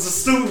got from is the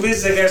stupid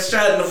bitch that got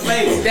shot in the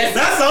face.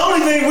 That's the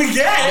only thing we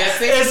got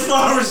as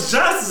far as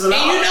justice. And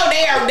you know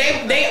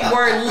they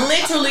were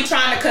literally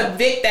trying to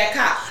convict that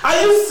cop. Are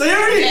you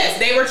serious? Yes,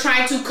 they were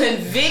trying to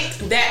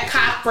convict that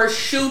cop for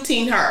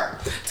shooting her.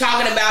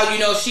 Talking about,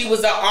 she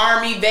was an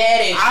army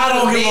vet and she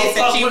was this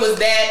and she was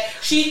that.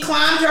 She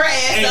climbed her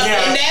ass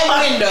up in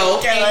that window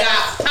and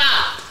got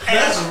popped.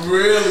 That's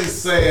really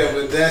sad,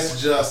 but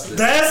that's justice.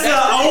 That's the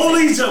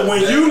only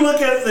when you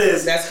look at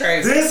this. That's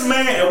crazy. This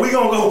man, and we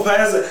gonna go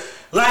past it.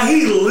 Like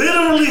he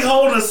literally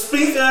holding a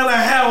speaker in a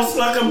house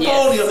fucking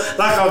podium,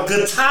 like a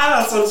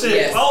guitar or some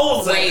shit.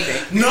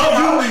 Waving.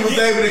 No, he was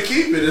able to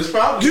keep it. It's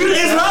probably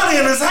it's not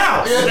in his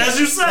house, as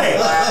you say.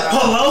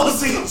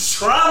 Pelosi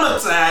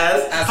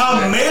traumatized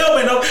her mail.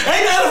 Ain't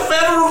that a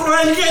federal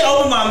crime? You can't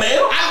open my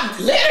mail.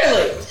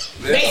 Literally,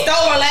 they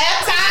stole her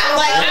laptop.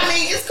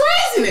 It's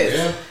craziness.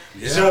 Yeah.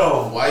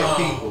 Joe, white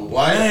people,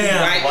 white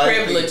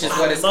privilege people. is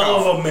what it's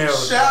called. America.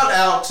 Shout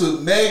out to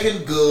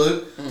Megan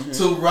Good,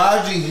 to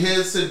Raji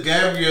Henson,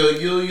 Gabrielle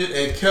Union,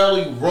 and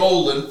Kelly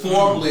Rowland,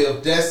 formerly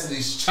of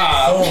Destiny's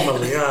Child.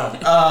 Formerly,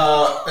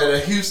 and a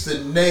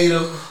Houston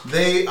native.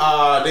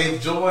 They've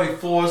joined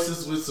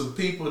forces with some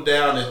people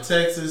down in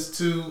Texas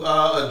to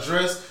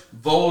address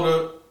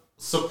voter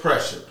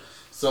suppression.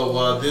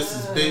 So this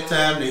is big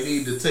time. They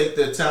need to take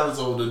their talents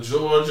over to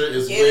Georgia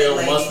as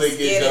well once they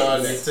get done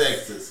in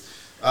Texas.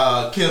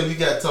 Kim, you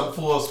got something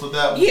for us for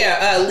that one?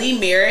 Yeah, Lee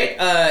Merritt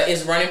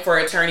is running for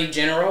Attorney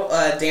General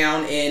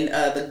down in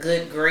the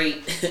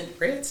great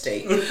red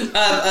state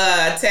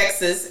of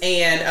Texas.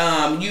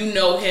 And you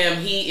know him.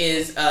 He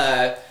is...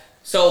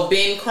 So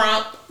Ben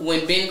Crump,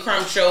 when Ben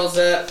Crump shows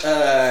up,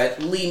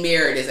 Lee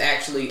Merritt is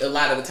actually a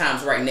lot of the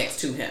times right next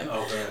to him.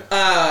 Okay.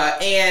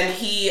 And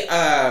he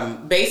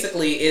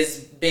basically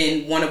is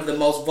been one of the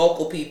most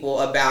vocal people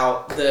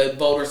about the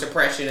voter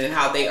suppression and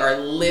how they are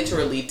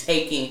literally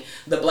taking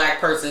the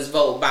black person's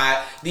vote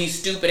by these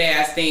stupid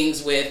ass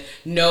things with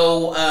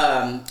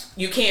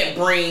you can't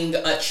bring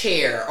a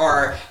chair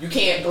or you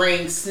can't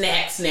bring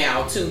snacks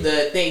now to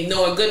the thing,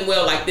 knowing good and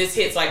well like this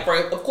hits like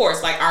of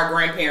course like our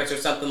grandparents or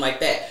something like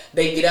that.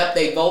 They get up,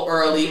 they vote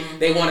early,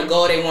 they want to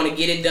go, they want to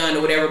get it done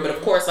or whatever, but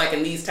of course like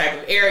in these type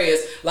of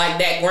areas like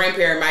that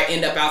grandparent might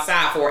end up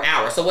outside for an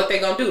hour. So what they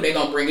gonna do? They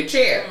gonna bring a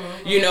chair,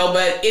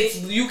 but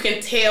you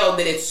can tell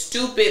that it's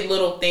stupid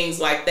little things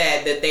like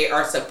that they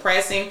are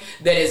suppressing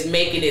that is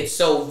making it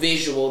so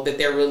visual that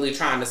they're really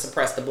trying to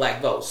suppress the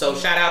black vote. So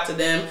shout out to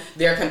them.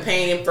 They're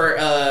campaigning for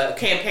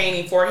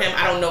him.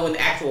 I don't know when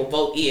the actual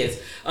vote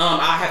is. I'll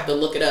have to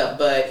look it up,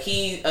 but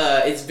he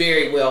is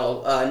very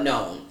well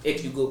known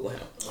if you Google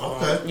him.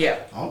 Okay. Yeah.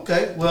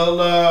 Okay. Well,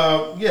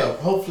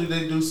 hopefully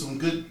they do some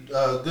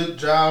good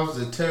jobs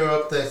and tear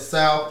up that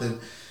South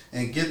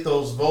and get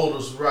those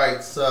voters'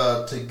 rights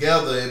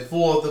together. And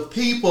for the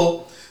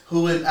people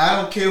who, and I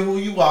don't care who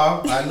you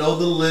are, I know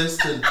the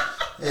list, and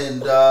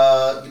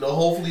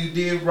hopefully you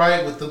did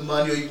right with the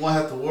money, or you won't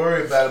have to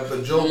worry about it.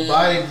 But Joe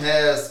Biden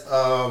has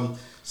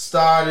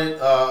started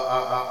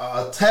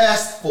a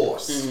task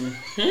force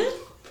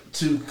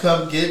to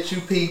come get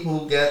you people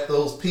who got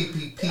those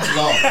PPP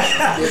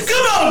loans.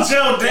 Come on,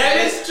 Joe. That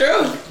is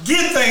true.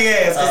 Get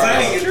their ass, because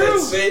I ain't get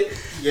that shit.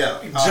 Yeah,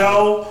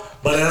 Joe.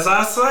 But as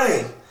I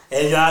say.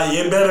 And y'all,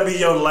 it better be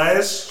your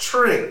last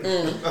trick.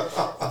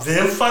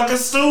 Them fucking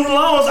student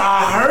loans,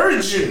 I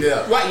heard you.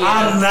 Yeah. Right, yeah.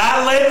 I'm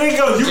not letting it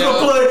go. You can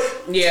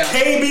put Yeah.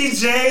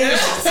 KBJ,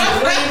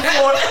 Supreme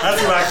Court. That's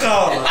what I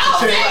call her.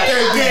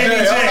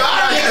 KBJ.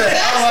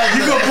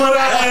 You can put her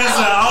as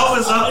an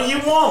office all you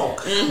want.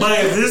 But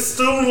if this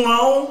student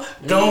loan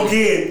don't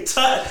get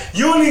touched,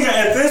 you ain't got,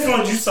 at this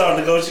point you start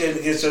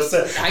negotiating against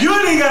yourself. You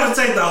ain't got to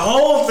take the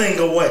whole thing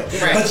away.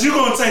 Right. But you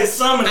going to take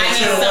some of that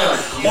shit away.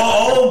 Or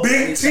old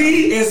Big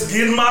T is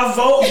getting my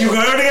vote. You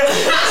heard it?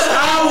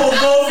 I will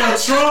vote for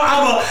Trump.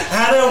 How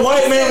that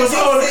white man was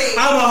holding,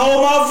 I'm going to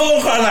hold my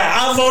vote card. Like,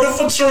 I voted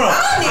for Trump.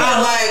 I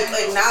don't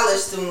even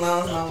acknowledge student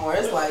loans no more.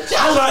 It's like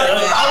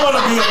I want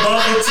to be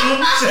above it too,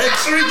 check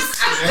trees,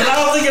 but I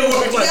don't think it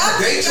works like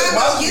that. They took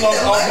my student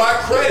loan off my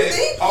credit,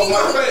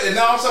 and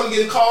now I'm starting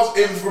getting calls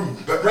in from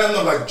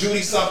random like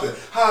Judy something.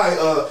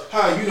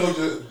 Hi, you know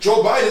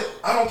Joe Biden.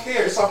 I don't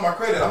care. It's off my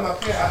credit. I'm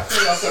not paying. I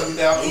pay y'all $70,000.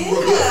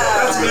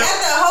 After the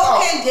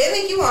whole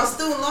pandemic, you want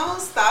student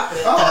loans? Stop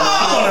it. I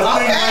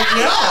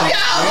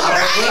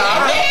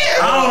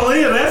don't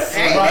live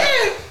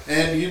that.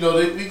 And you know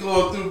we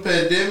going through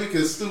pandemic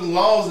and student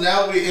loans.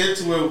 Now we're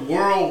entering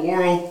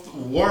World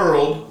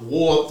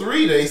War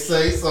III. They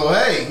say so.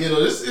 Hey, you know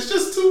it's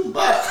just too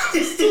much.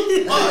 It's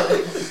too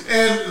much.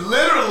 And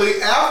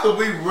literally after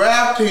we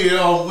wrapped here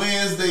on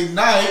Wednesday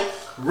night,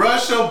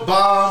 Russia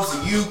bombs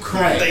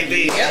Ukraine. They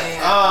did.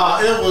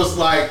 It was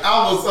like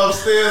I was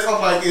upstairs. I'm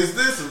like, is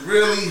this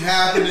really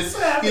happening?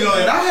 You know,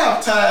 and I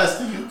have ties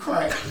to Ukraine.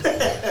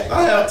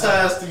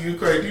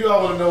 Do you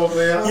all want to know what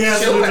they are? Yes,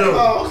 we do.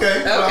 Oh,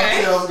 okay. I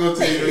was going to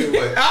tell you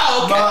anyway.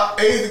 My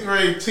 8th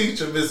grade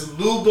teacher, Miss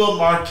Luba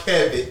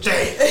Markevich,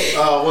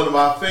 one of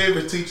my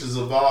favorite teachers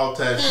of all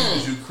time. She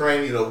was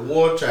Ukrainian, a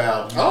war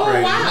child.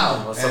 Ukrainian.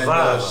 Oh, wow.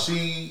 And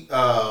she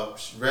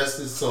rest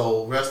her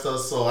soul.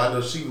 I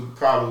know she would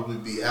probably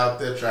be out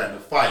there trying to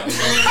fight.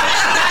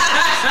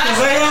 Because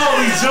they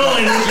always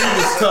join. She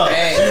was tough.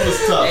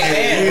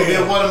 And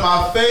then one of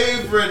my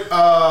favorite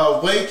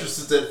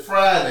waitresses at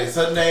Fridays,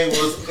 her name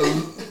was...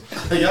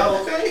 y'all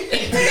okay?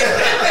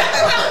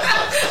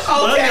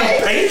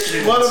 Okay.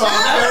 One of my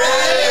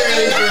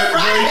favorite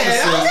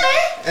waitresses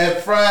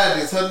at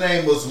Fridays, her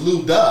name was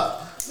Luda.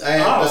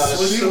 And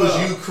she was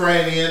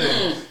Ukrainian,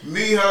 and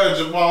me, her, and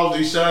Jamal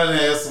Deshawn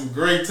had some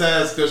great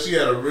times because she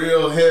had a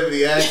real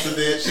heavy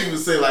accident. She would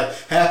say like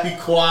 "Happy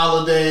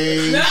Koala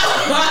Day,"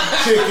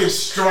 chicken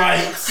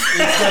strikes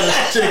instead of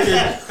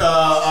chicken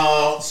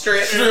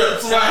strips.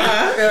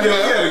 Right? We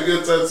had a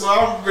good time. So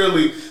I'm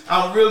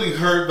really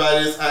hurt by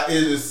this.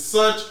 It is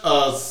such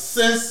a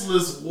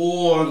senseless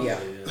war.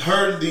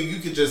 Hurting you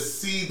could just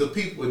see the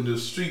people in the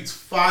streets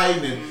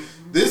fighting.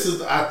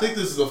 And I think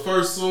this is the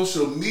first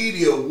social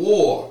media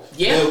war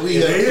that we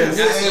have been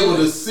able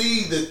to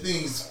see that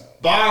these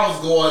bombs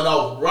going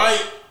off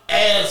right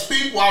as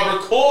people are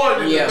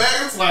recording. Yeah.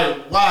 It's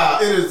like, wow,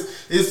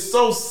 it's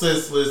so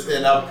senseless,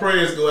 and our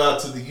prayers go out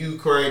to the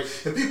Ukraine.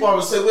 And people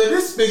always say, well,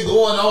 this has been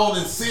going on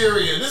in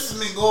Syria, this has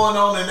been going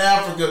on in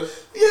Africa.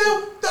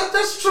 Yeah,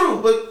 that's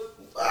true, but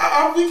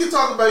we can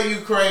talk about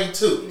Ukraine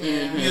too.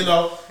 Mm-hmm. You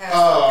know,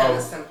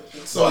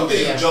 so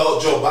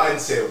Joe Biden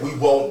said we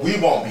won't be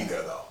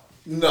there though.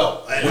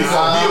 No,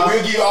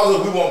 we'll give you all the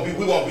we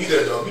won't be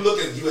there though. If you look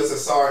at the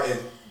USSR and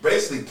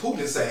basically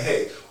Putin saying,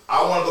 hey,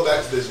 I want to go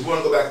back to this, we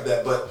want to go back to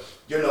that, but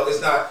you know, it's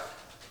not.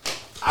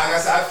 Like I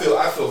said, I feel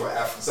for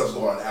Africa. Something's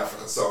going on in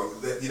Africa. So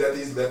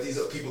these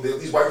people,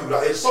 these white people.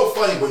 It's so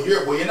funny when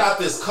you're not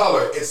this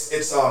color. It's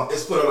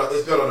put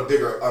on a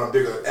bigger.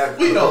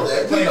 We know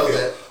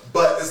that.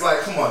 But it's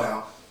like, come on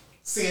now,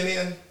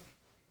 CNN.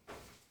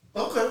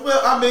 Okay,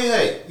 well, I mean,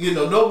 hey, you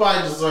know,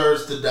 nobody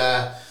deserves to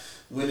die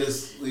when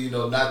it's, you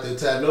know, not their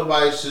time.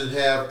 Nobody should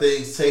have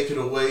things taken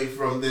away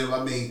from them.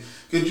 I mean,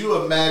 could you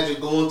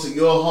imagine going to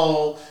your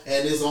home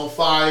and it's on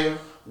fire?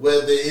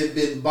 Whether it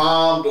been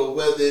bombed or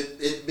whether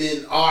it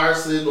been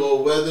arson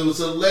or whether it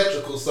was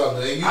electrical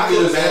something. And I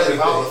can imagine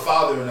if I was a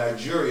father in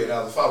Nigeria and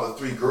I was a father of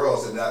 3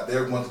 girls and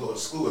they're going to go to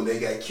school and they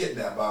got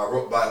kidnapped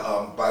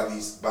by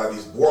these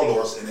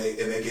warlords and they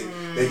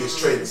get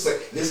straight and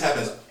sick. This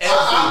happens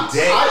every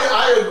day.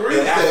 I agree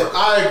with that.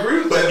 I agree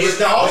with that. But it's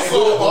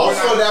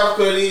also in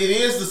Africa, it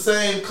is the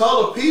same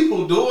color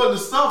people doing the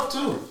stuff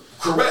too.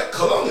 Correct,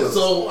 colonialism.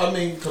 So I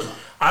mean, come on.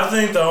 I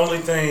think the only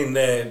thing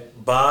that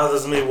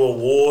bothers me with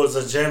wars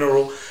in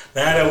general,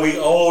 now that we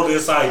old,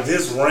 it's like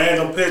this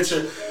random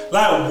picture.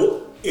 Like,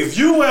 if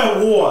you at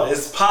war,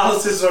 it's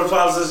politics or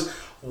politics,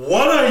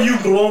 what are you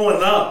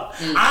blowing up?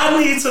 I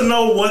need to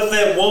know what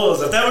that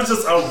was. If that was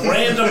just a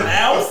random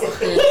house, what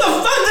the fuck did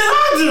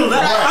I do?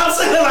 I'm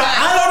saying, like,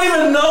 I don't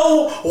even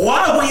know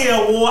why we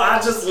at war. I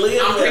just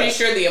live I'm pretty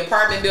sure the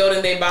apartment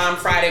building they bombed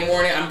Friday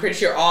morning, I'm pretty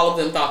sure all of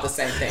them thought the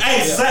same thing.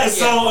 Like,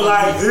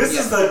 this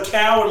is the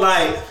coward,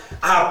 like,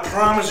 I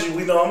promise you,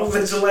 we know I'm a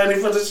vigilante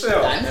for the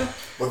show. I know.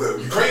 But the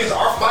Ukrainians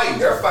are fighting.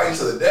 They're fighting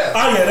to the death.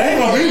 Oh yeah, they ain't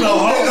gonna be no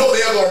hope. They know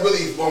they're gonna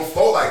really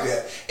fold like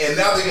that. And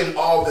now they're getting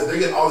all this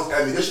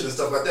ammunition and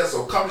stuff like that.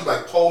 So countries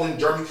like Poland,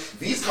 Germany,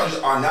 these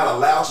countries are not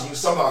allowed to use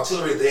some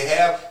artillery that they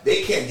have.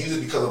 They can't use it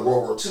because of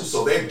World War II.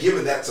 So they're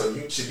giving that to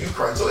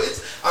Ukraine. So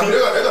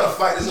they're gonna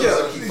gonna fight. This is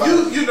gonna keep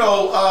fighting. You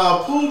know,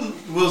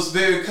 Putin was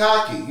very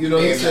cocky. You know,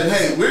 he said,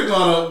 "Hey, we're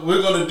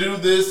gonna do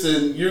this,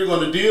 and you're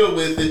gonna deal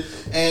with it."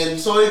 And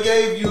so it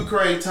gave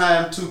Ukraine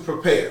time to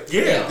prepare.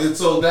 Yeah. And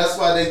so that's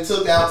why they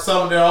took out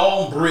some of their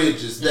own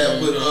bridges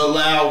that would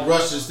allow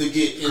Russians to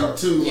get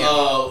into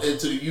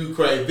the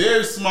Ukraine.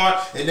 Very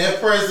smart, and that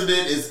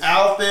president is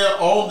out there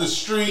on the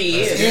street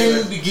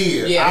in the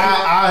gear. Yeah.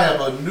 I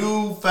have a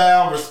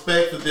newfound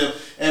respect for them,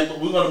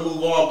 and we're gonna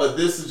move on. But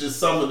this is just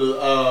some of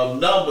the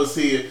numbers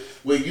here,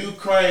 where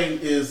Ukraine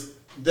is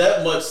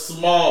that much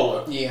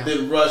smaller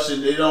than Russia.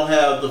 They don't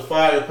have the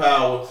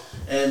firepower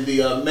and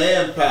the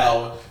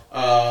manpower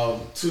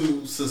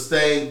to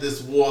sustain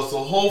this war. So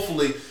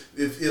hopefully,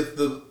 if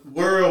the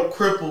world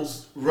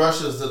cripples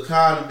Russia's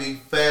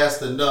economy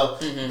fast enough,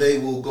 they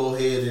will go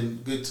ahead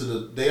and get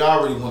to they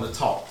already want to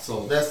talk.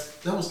 So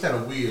that was kind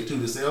of weird too,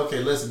 to say, okay,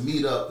 let's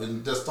meet up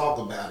and just talk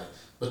about it.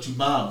 But you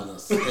bombing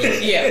us. But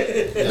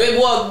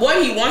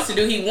what he wants to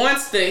do, he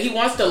wants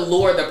to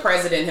lure the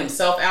president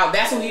himself out.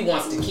 That's who he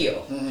wants to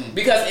kill.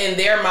 Because in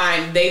their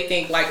mind, they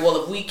think like,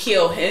 well, if we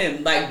kill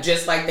him, like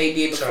just like they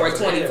did before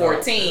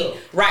 2014,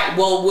 right?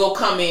 Well, we'll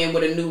come in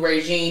with a new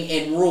regime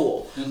and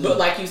rule. But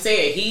like you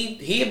said,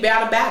 he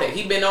about it.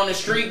 He been on the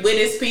street with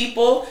his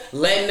people,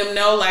 letting them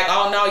know like,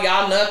 oh no,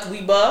 y'all nuts,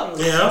 we buck.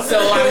 Yeah. So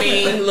I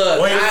mean,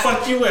 look, where the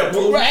fuck you at,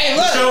 boo? Right,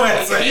 look,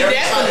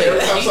 Every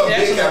time something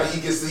big happens,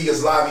 he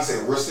gets live. He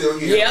says, "We're still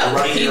here." Yeah,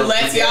 right he here.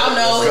 lets y'all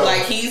know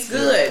like he's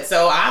good.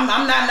 So I'm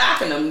not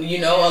knocking him. You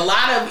know, a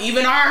lot of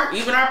even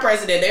our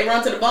president, they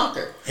run to the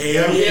bunker.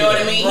 Hell you know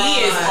what I mean? Right.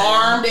 He is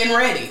armed and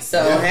ready.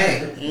 So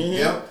hey,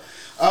 yep.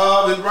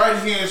 And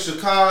right here in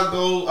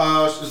Chicago,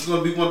 it's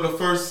going to be one of the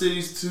first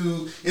cities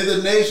in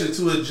the nation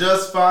to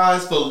adjust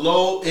fines for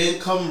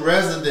low-income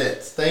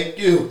residents. Thank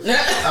you.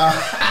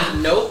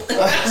 Nope. So,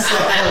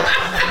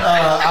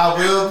 I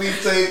will be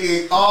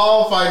taking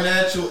all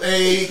financial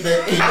aid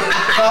that can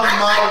come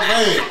my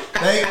way.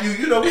 Thank you.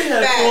 You know, we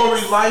had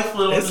Lori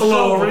Lightfoot on the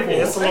show before.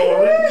 It's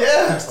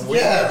Lori.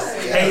 Yes.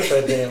 Hate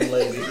that damn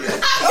lady.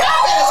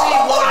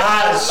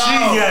 She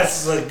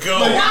has to go.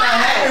 But you're not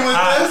happy with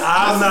this?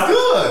 I'm This not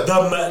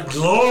is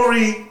good.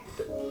 Lori.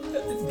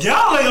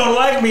 Y'all ain't gonna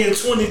like me in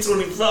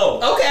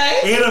 2024.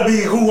 Okay. It'll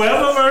be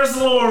whoever versus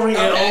Lori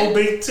and old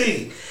Big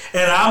T.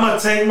 And I'm gonna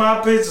take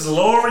my pictures.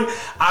 Lori,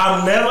 I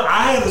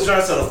had to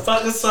drive to the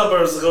fucking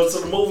suburbs to go to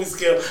the movie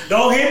scale.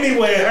 Don't hit me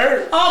where it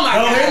hurt. Oh my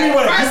God. Don't hit me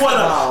where First you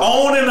wanna of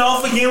on and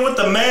off again with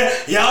the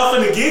mask. Y'all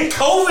finna get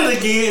COVID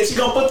again. She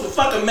gonna put the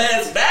fucking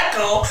mask back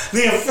on.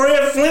 Then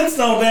Fred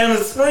Flintstone down in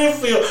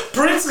Springfield,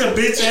 Prince a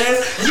bitch ass.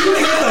 You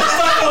get the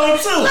fuck on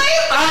too.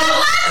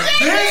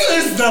 This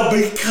is the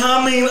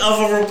becoming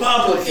of a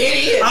Republican.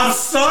 It is. I'm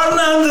starting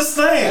to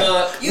understand.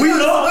 You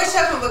know which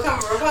have to become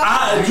a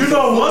Republican. You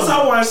know, once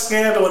I watched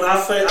Scandal and I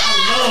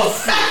love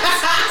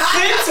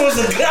Fitz was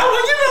a guy.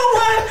 Well, you know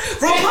what?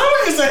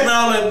 Republicans ain't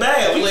all that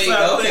bad.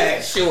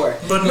 Okay, sure.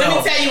 But let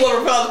me tell you what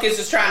Republicans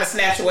is trying to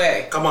snatch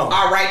away. Come on.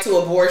 Our right to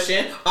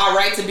abortion, our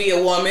right to be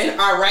a woman,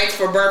 our rights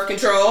for birth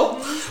control.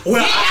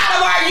 Well, get out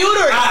of our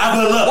uterus.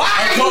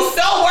 Why are you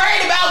so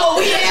worried about what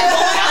we have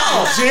going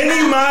on?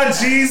 Jenny, my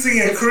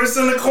Jeezy, and Chris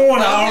in the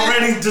corner are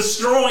already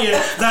destroying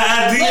the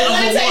idea of a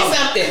woman. Let me tell you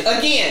something.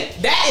 Again,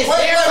 that is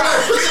their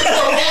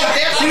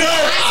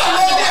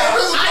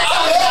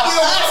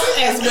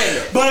as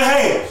women. But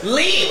hey,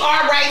 leave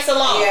our rights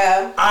alone.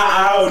 Yeah.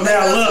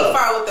 Now look. Too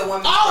far with the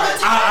women's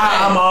rights.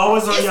 I'm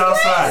always on y'all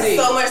side.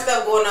 So much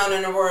stuff going on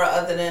in the world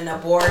other than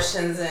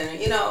abortions and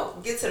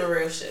get to the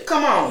real shit.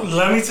 Come on.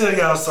 Let me tell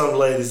y'all something,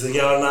 ladies, and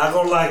y'all not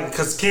gonna like it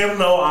because Kim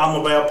know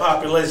I'm about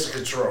population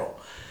control.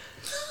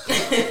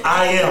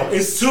 I am.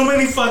 It's too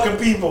many fucking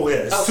people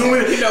here. It's too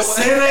many.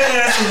 Send their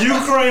ass to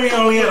Ukraine.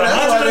 Only had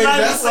 196,000.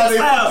 That's why they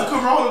put the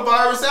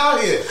coronavirus out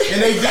here, and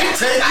they did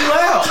take you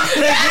out.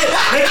 They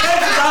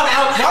take you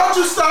out. Why don't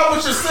you start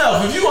with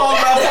yourself? If you all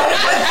about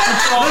population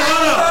control,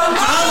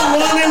 I'm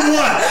 1 and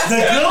 1. The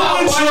good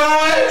one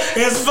tried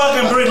is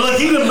fucking brilliant. Look,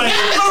 he done made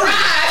it.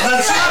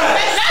 That's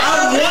right.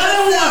 I'm 1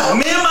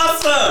 and 1. Me and my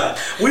son.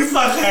 We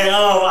fucking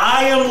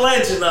I Am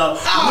Legend of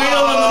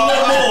Will and the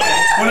Little Boy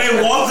when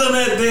they walked on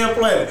that damn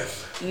planet.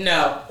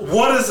 No.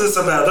 What is this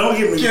about? Don't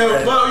get me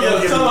mad.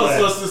 Tell us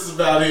what this is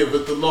about here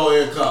with the low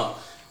income.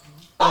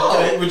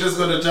 Okay, we're just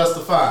going to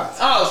justify it.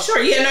 Oh,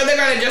 sure. Yeah, no, they're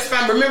going to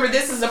justify. Remember,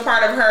 this is a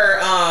part of her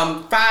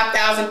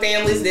 5,000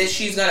 families that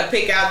she's going to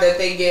pick out that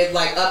they get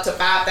like up to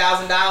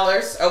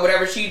 $5,000 or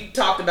whatever. She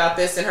talked about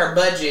this in her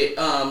budget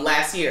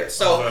last year.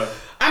 So,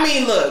 I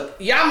mean, look,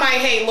 y'all might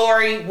hate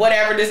Lori,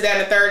 whatever, this, that,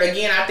 and the third.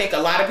 Again, I think a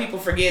lot of people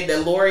forget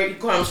that Lori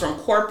comes from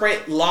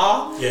corporate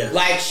law. Yeah.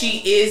 Like,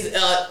 she is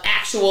an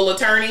actual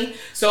attorney.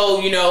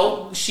 So,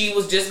 she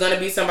was just going to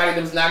be somebody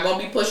that was not going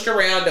to be pushed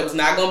around, that was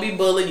not going to be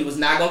bullied, you was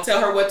not going to tell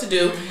her what to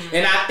do. Mm-hmm.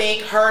 And I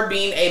think her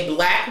being a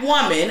black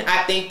woman,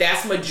 I think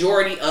that's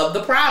majority of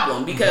the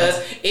problem.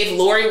 Because if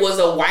Lori was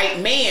a white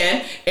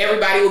man,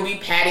 everybody would be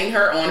patting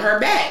her on her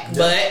back. Yeah.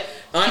 But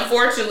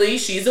Unfortunately,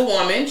 she's a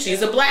woman.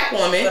 She's a black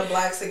woman. The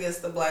blacks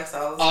against the blacks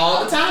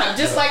all the time.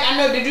 Just like I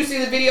know. Did you see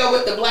the video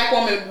with the black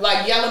woman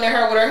like yelling at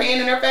her with her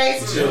hand in her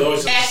face?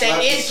 At the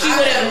end, she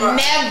would have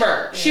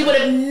never. She would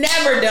have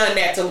never done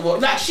that to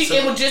Lori. Like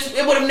it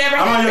would have never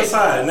happened. I'm on your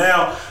side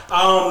now.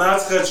 Not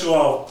to cut you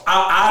off.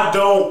 I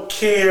don't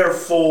care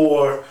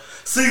for.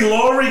 See,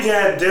 Lori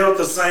got dealt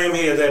the same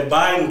hand that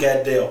Biden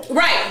got dealt.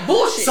 Right,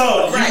 bullshit.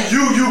 So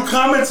you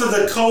come into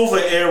the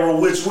COVID era,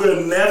 which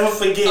we'll never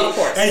forget, of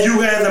course. And you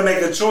had to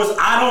make a choice.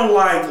 I don't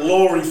like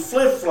Lori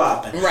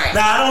flip-flopping. Right.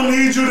 Now, I don't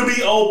need you to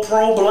be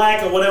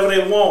pro-black or whatever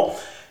they want.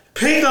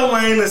 Pick a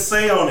lane and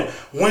say on it.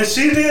 When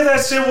she did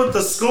that shit with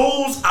the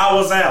schools, I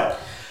was out.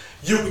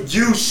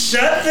 You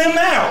shut them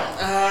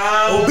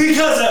out.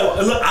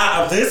 Because,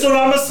 look, this is what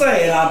I'm going to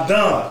say, and I'm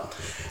done.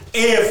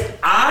 If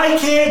I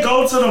can't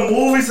go to the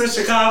movies in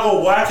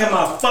Chicago, why can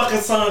my fucking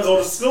son go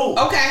to school?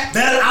 Okay.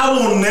 That I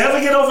will never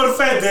get over the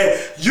fact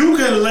that you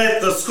can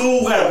let the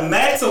school have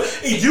maximum.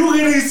 If you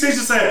hear these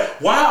teachers say,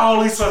 why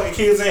all these fucking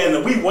kids in?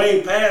 And we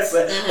way past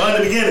that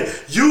in the beginning.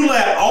 You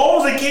let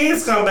all the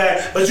kids come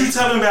back, but you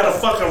tell them about a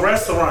fucking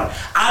restaurant.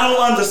 I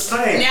don't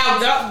understand.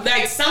 Now,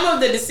 like some of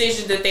the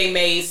decisions that they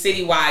made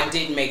citywide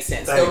didn't make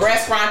sense. The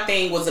restaurant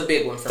thing was a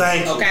big one for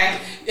me. Okay.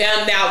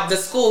 Now the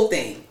school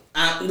thing.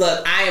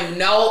 Look, I am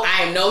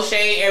no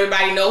shade.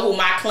 Everybody know who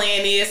my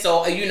clan is,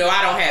 so I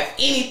don't have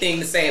anything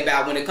to say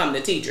about when it comes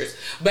to teachers.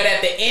 But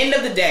at the end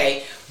of the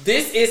day,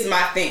 this is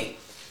my thing.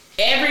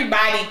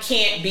 Everybody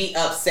can't be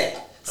upset.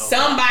 Okay.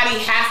 Somebody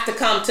has to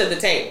come to the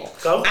table.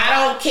 Okay.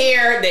 I don't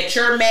care that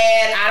you're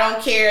mad. I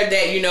don't care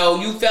that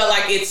you felt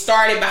like it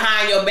started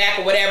behind your back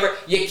or whatever.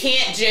 You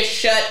can't just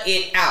shut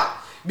it out.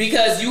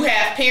 Because you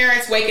have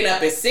parents waking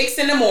up at 6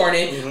 in the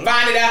morning,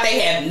 finding out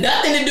they have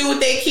nothing to do with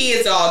their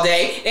kids all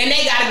day, and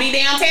they got to be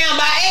downtown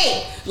by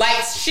 8.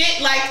 Like,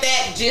 shit like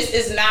that just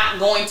is not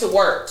going to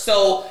work.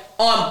 So,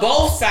 on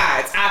both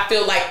sides, I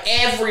feel like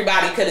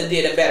everybody could have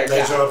did a better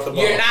job.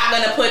 You're not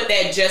going to put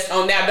that just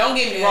on. Now, don't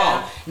get me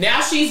wrong.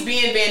 Now she's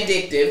being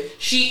vindictive.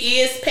 She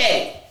is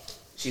petty.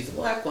 She's a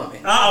black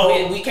woman.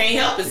 We can't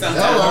help it sometimes.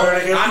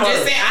 I'm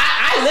just saying,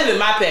 I live in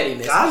my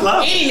pettiness. I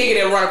love any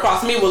nigga that run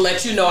across me will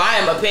let you know I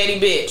am a petty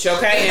bitch,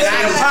 okay? And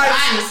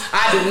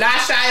I do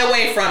not shy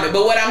away from it.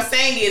 But what I'm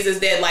saying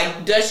is that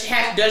like, does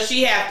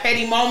she have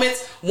petty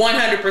moments?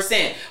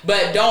 100%.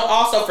 But don't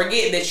also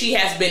forget that she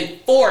has been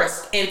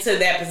forced into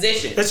that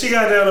position. And she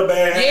got dealt a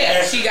bad hand.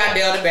 Yeah, she got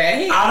dealt a bad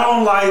hand. I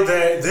don't like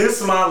that.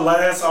 This is my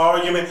last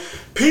argument.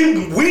 We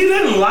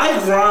didn't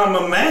like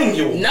Rahm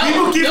Emanuel. No,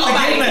 people keep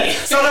forgetting that.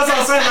 So that's what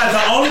I'm saying. Like,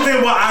 the only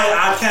thing why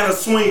I kind of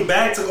swing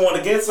back to going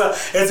against her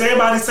is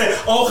everybody say,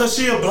 oh, because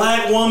she a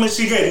black woman,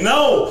 she gay.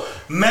 No.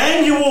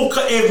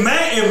 If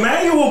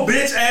Manuel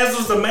bitch ass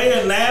was the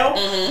mayor now,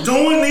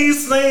 doing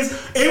these things,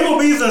 it will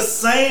be the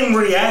same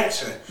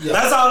reaction. Yeah.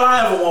 That's all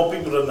I ever want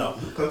people to know.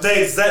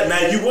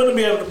 Now, you wouldn't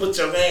be able to put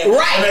your hand on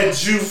that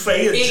Jew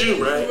face,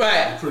 Jew, right?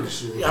 Right. I'm pretty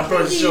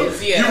sure.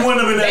 You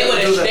wouldn't have been able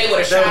to do that. They would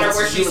have shot her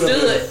where she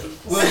stood.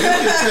 Well, you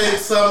can take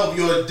some of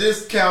your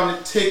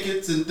discounted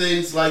tickets and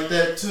things like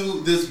that to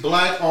this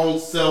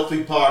black-owned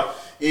selfie park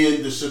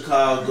in the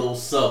Chicago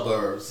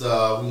suburbs. We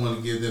want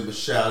to give them a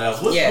shout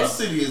out. What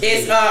city is it?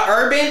 It's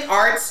Urban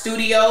Art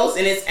Studios,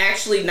 and it's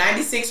actually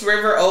 96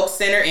 River Oak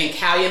Center in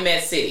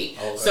Calumet City.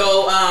 Okay.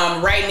 So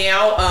right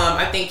now,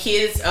 I think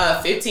kids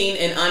 15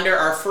 and under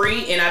are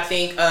free, and I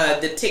think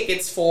the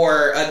tickets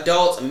for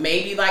adults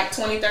maybe like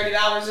 $20, $30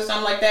 or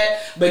something like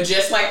that. But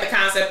just like the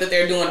concept that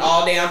they're doing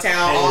all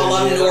downtown, all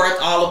up north,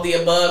 all of the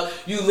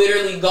above, you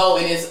literally go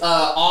and it's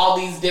all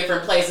these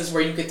different places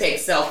where you could take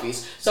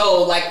selfies.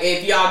 So like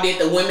if y'all did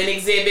the women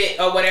exhibit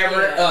or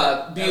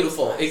whatever,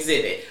 beautiful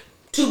exhibit.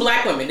 2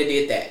 black women that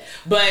did that.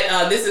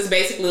 But this is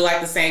basically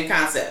like the same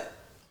concept.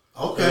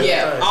 Okay.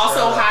 Yeah. Nice.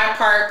 Also, Hyde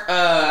Park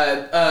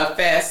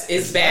Fest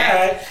is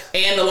back,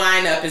 and the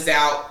lineup is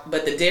out.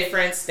 But the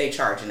difference, they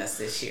charging us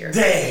this year.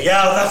 Damn,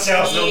 y'all thought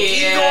y'all was gonna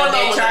keep going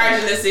they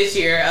charging us this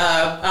year.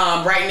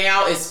 Right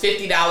now, it's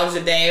 $50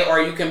 a day,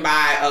 or you can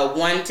buy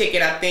one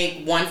ticket. I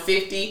think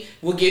 $150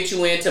 will get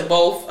you into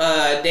both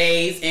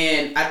days,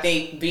 and I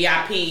think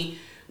VIP,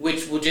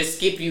 which will just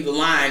skip you the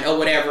line or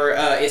whatever,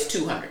 is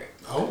 $200.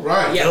 All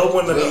right. Yeah. No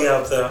one to be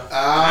out there.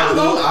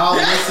 I'll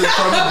listen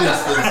from a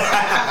distance.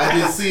 I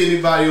didn't see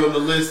anybody on the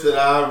list that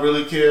I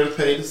really care to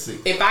pay to see.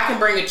 If I can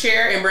bring a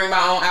chair and bring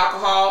my own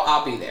alcohol,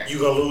 I'll be there. You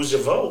gonna lose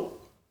your vote.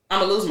 I'm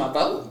gonna lose my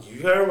vote.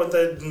 You heard what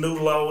that new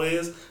law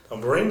is?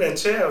 Don't bring that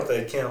chair out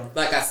there, Kim.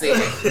 Like I said,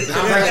 I'm bringing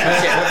my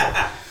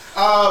chair.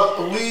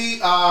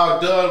 We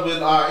are done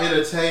with our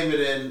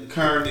entertainment and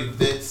current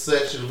events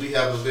section. We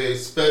have a very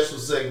special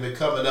segment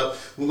coming up.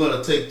 We're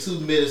going to take 2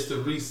 minutes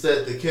to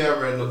reset the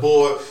camera and the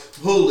board.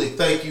 Hooley,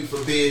 thank you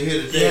for being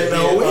here today,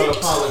 being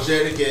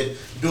unapologetic and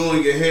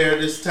doing your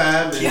hair this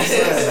time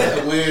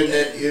and wearing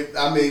that.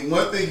 I mean,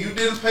 one thing, you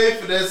didn't pay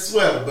for that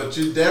sweater, but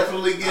you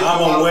definitely get. I'm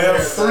gonna wear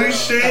free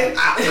shit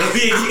and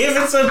be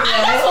given to me.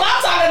 That's what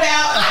I'm talking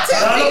about.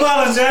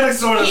 Unapologetic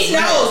sort of. He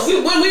knows.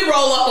 When we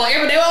roll up on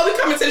every day, we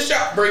coming to the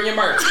shop. Bring your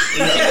merch.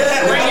 Bring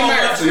your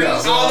merch.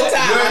 All the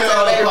time. Wear I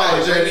tell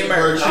everybody, bring unapologetic your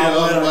merch. merch.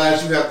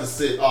 Otherwise, you have to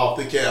sit off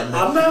the camera.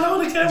 I'm not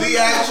on the camera. The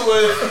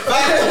actual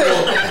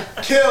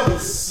factual Kim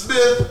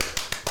Smith.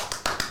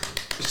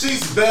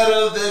 She's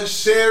better than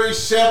Sherry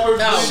Shepherd,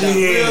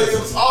 Wendy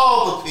Williams,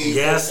 all the people.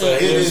 Yes,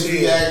 it is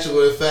the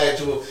actual and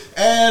factual.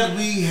 And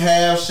we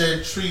have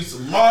Chantrice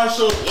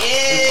Marshall.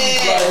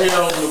 She's right here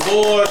on the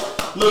board.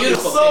 Looking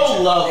beautiful so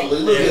picture. Lovely.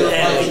 Looking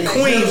like a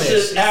queen,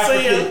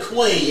 African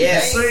queen.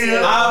 Yes.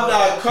 I'm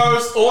not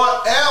cursed, or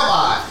am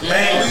I?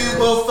 Man, we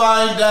will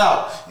find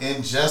out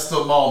in just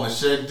a moment.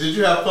 Did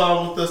you have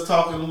fun with us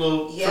talking a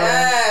little?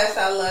 Yes,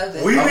 I loved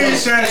it. We need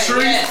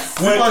Chantrice. Yes.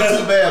 We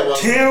wasn't too bad.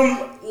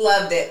 Kim.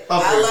 Loved it.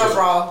 Okay, I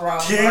love Raw.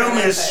 Kim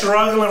is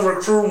struggling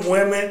recruiting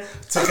women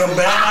to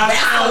combat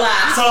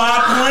us. So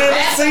I plan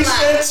to see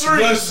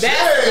Chantrice,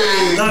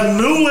 the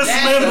newest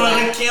member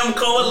of the Kim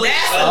Coalition.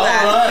 That's a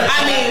lie.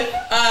 I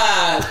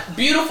mean,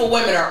 beautiful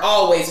women are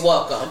always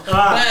welcome.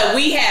 But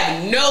we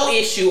have no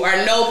issue or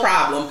no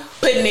problem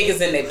putting niggas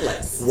in their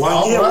place. We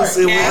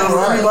still waiting on the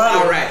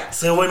rebuttal. All right.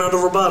 Still waiting on the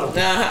rebuttal.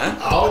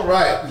 All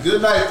right.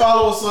 Good night.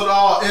 Follow us on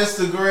all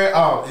Instagram,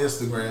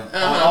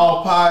 on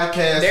all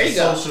podcasts and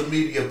social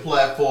media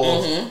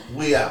platforms.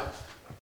 We out.